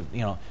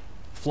you know,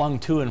 flung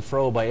to and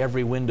fro by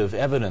every wind of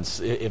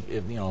evidence. If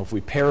you know, if we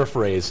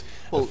paraphrase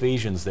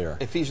Ephesians there.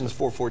 Ephesians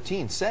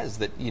 4:14 says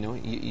that, you know,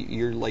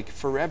 you're like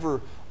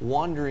forever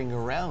wandering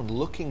around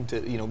looking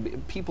to, you know,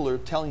 people are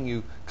telling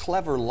you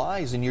clever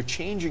lies and you're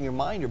changing your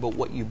mind about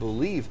what you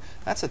believe.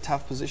 That's a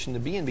tough position to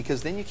be in,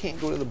 because then you can't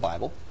go to the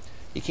Bible.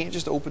 You can't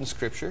just open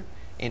Scripture,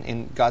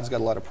 and God's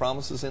got a lot of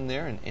promises in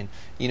there, and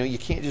you know, you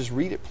can't just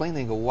read it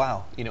plainly and go,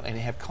 wow, you know, and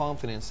have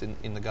confidence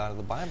in the God of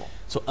the Bible.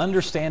 So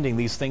understanding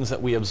these things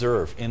that we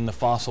observe in the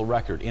fossil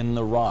record, in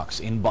the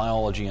rocks, in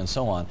biology and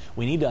so on,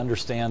 we need to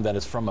understand that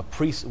it's from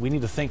we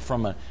need to think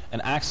from an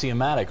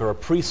axiomatic or a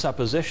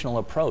presuppositional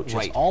approach.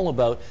 Right. It's all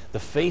about the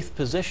faith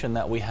position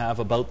that we have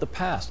about the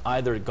past.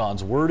 Either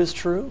God's Word is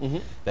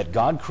true, that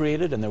God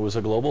created and there was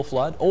a global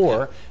flood,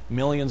 or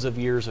millions of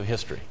years of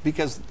history.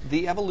 Because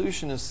the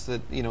evolutionists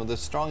that, you know, the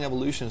strong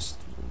evolutionists,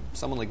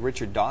 someone like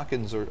Richard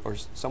Dawkins or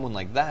someone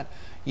like that,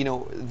 you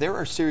know, there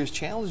are serious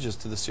challenges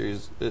to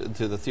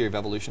the theory of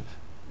evolution,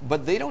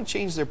 but they don't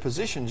change their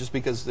position just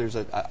because there's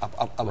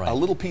a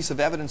little piece of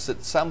evidence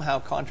that somehow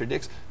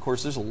contradicts. Of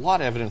course, there's a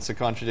lot of evidence that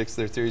contradicts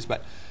their theories,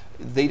 but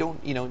they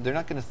don't, you know, they're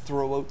not going to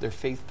throw out their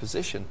faith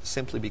position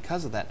simply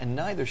because of that, and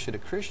neither should a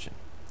Christian.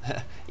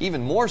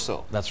 Even more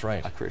so. That's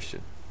right. A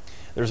Christian.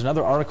 There's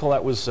another article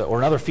that was, or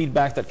another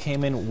feedback that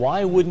came in.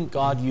 Why wouldn't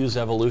God use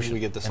evolution? We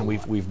get this and a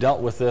lot. we've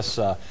dealt with this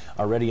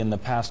already in the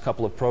past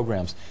couple of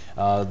programs.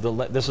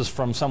 This is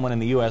from someone in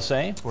the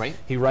USA. Right.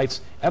 He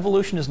writes,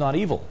 "Evolution is not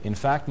evil. In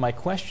fact, my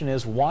question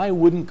is, why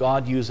wouldn't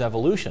God use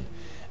evolution?"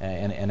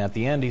 And at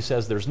the end, he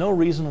says, "There's no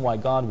reason why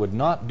God would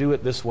not do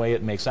it this way.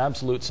 It makes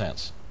absolute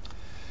sense."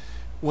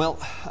 Well,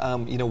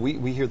 you know,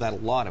 we hear that a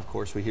lot. Of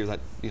course, we hear that.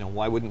 You know,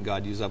 why wouldn't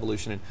God use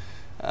evolution?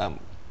 And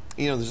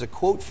you know, there's a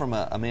quote from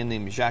a man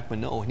named Jacques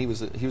Monod, and he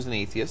was an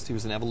atheist. He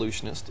was an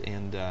evolutionist,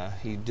 and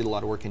he did a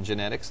lot of work in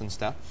genetics and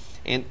stuff.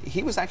 And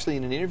he was actually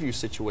in an interview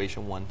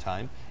situation one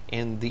time,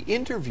 and the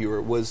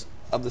interviewer was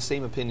of the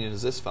same opinion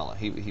as this fella.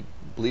 He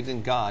believed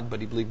in God, but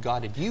he believed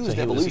God had used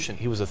evolution.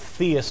 He was a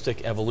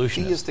theistic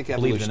evolutionist. Theistic He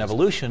believed in evolutionist.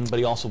 evolution, but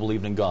he also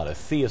believed in God. A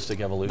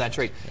theistic evolutionist. That's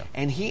right. Yeah.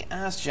 And he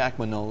asked Jacques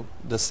Monod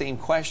the same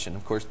question.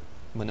 Of course,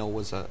 Monod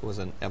was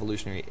an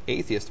evolutionary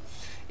atheist,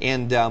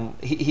 and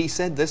he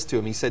said this to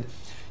him. He said,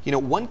 you know,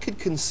 one could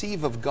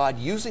conceive of God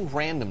using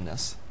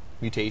randomness,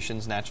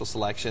 mutations, natural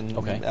selection,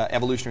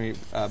 evolutionary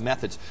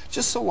methods,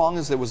 just so long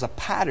as there was a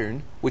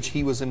pattern which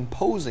he was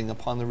imposing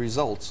upon the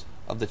results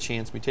of the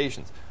chance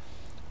mutations,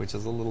 which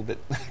is a little bit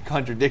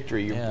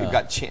contradictory. You've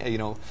got,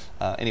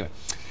 anyway.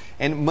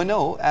 And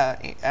Monod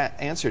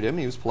answered him.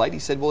 He was polite. He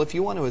said, well, if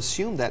you want to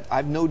assume that,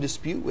 I've no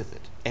dispute with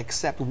it,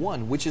 except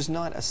one, which is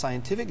not a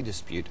scientific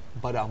dispute,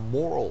 but a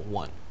moral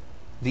one.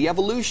 The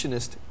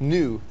evolutionist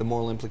knew the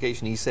moral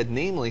implication. He said,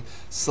 namely,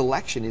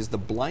 selection is the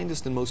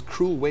blindest and most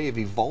cruel way of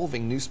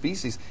evolving new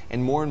species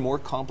and more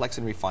complex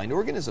and refined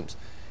organisms.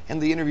 And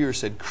the interviewer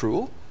said,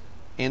 cruel?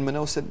 And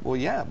Minot said, well,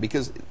 yeah,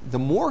 because the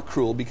more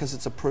cruel, because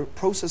it's a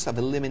process of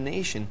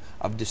elimination,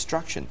 of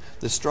destruction.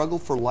 The struggle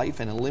for life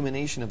and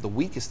elimination of the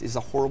weakest is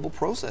a horrible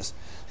process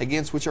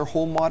against which our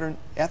whole modern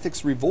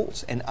ethics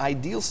revolts. An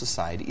ideal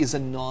society is a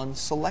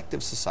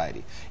non-selective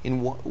society,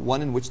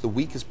 one in which the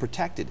weak is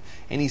protected.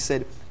 And he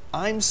said,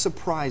 I'm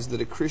surprised that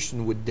a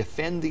Christian would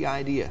defend the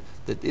idea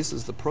that this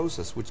is the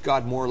process which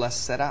God more or less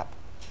set up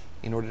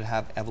in order to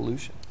have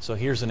evolution. So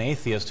here's an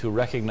atheist who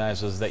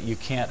recognizes that you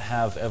can't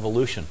have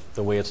evolution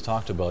the way it's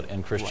talked about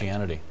in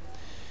Christianity.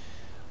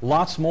 Right.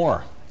 Lots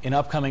more in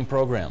upcoming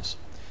programs.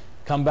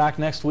 Come back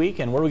next week,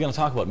 and what are we going to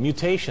talk about?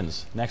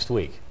 Mutations next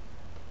week.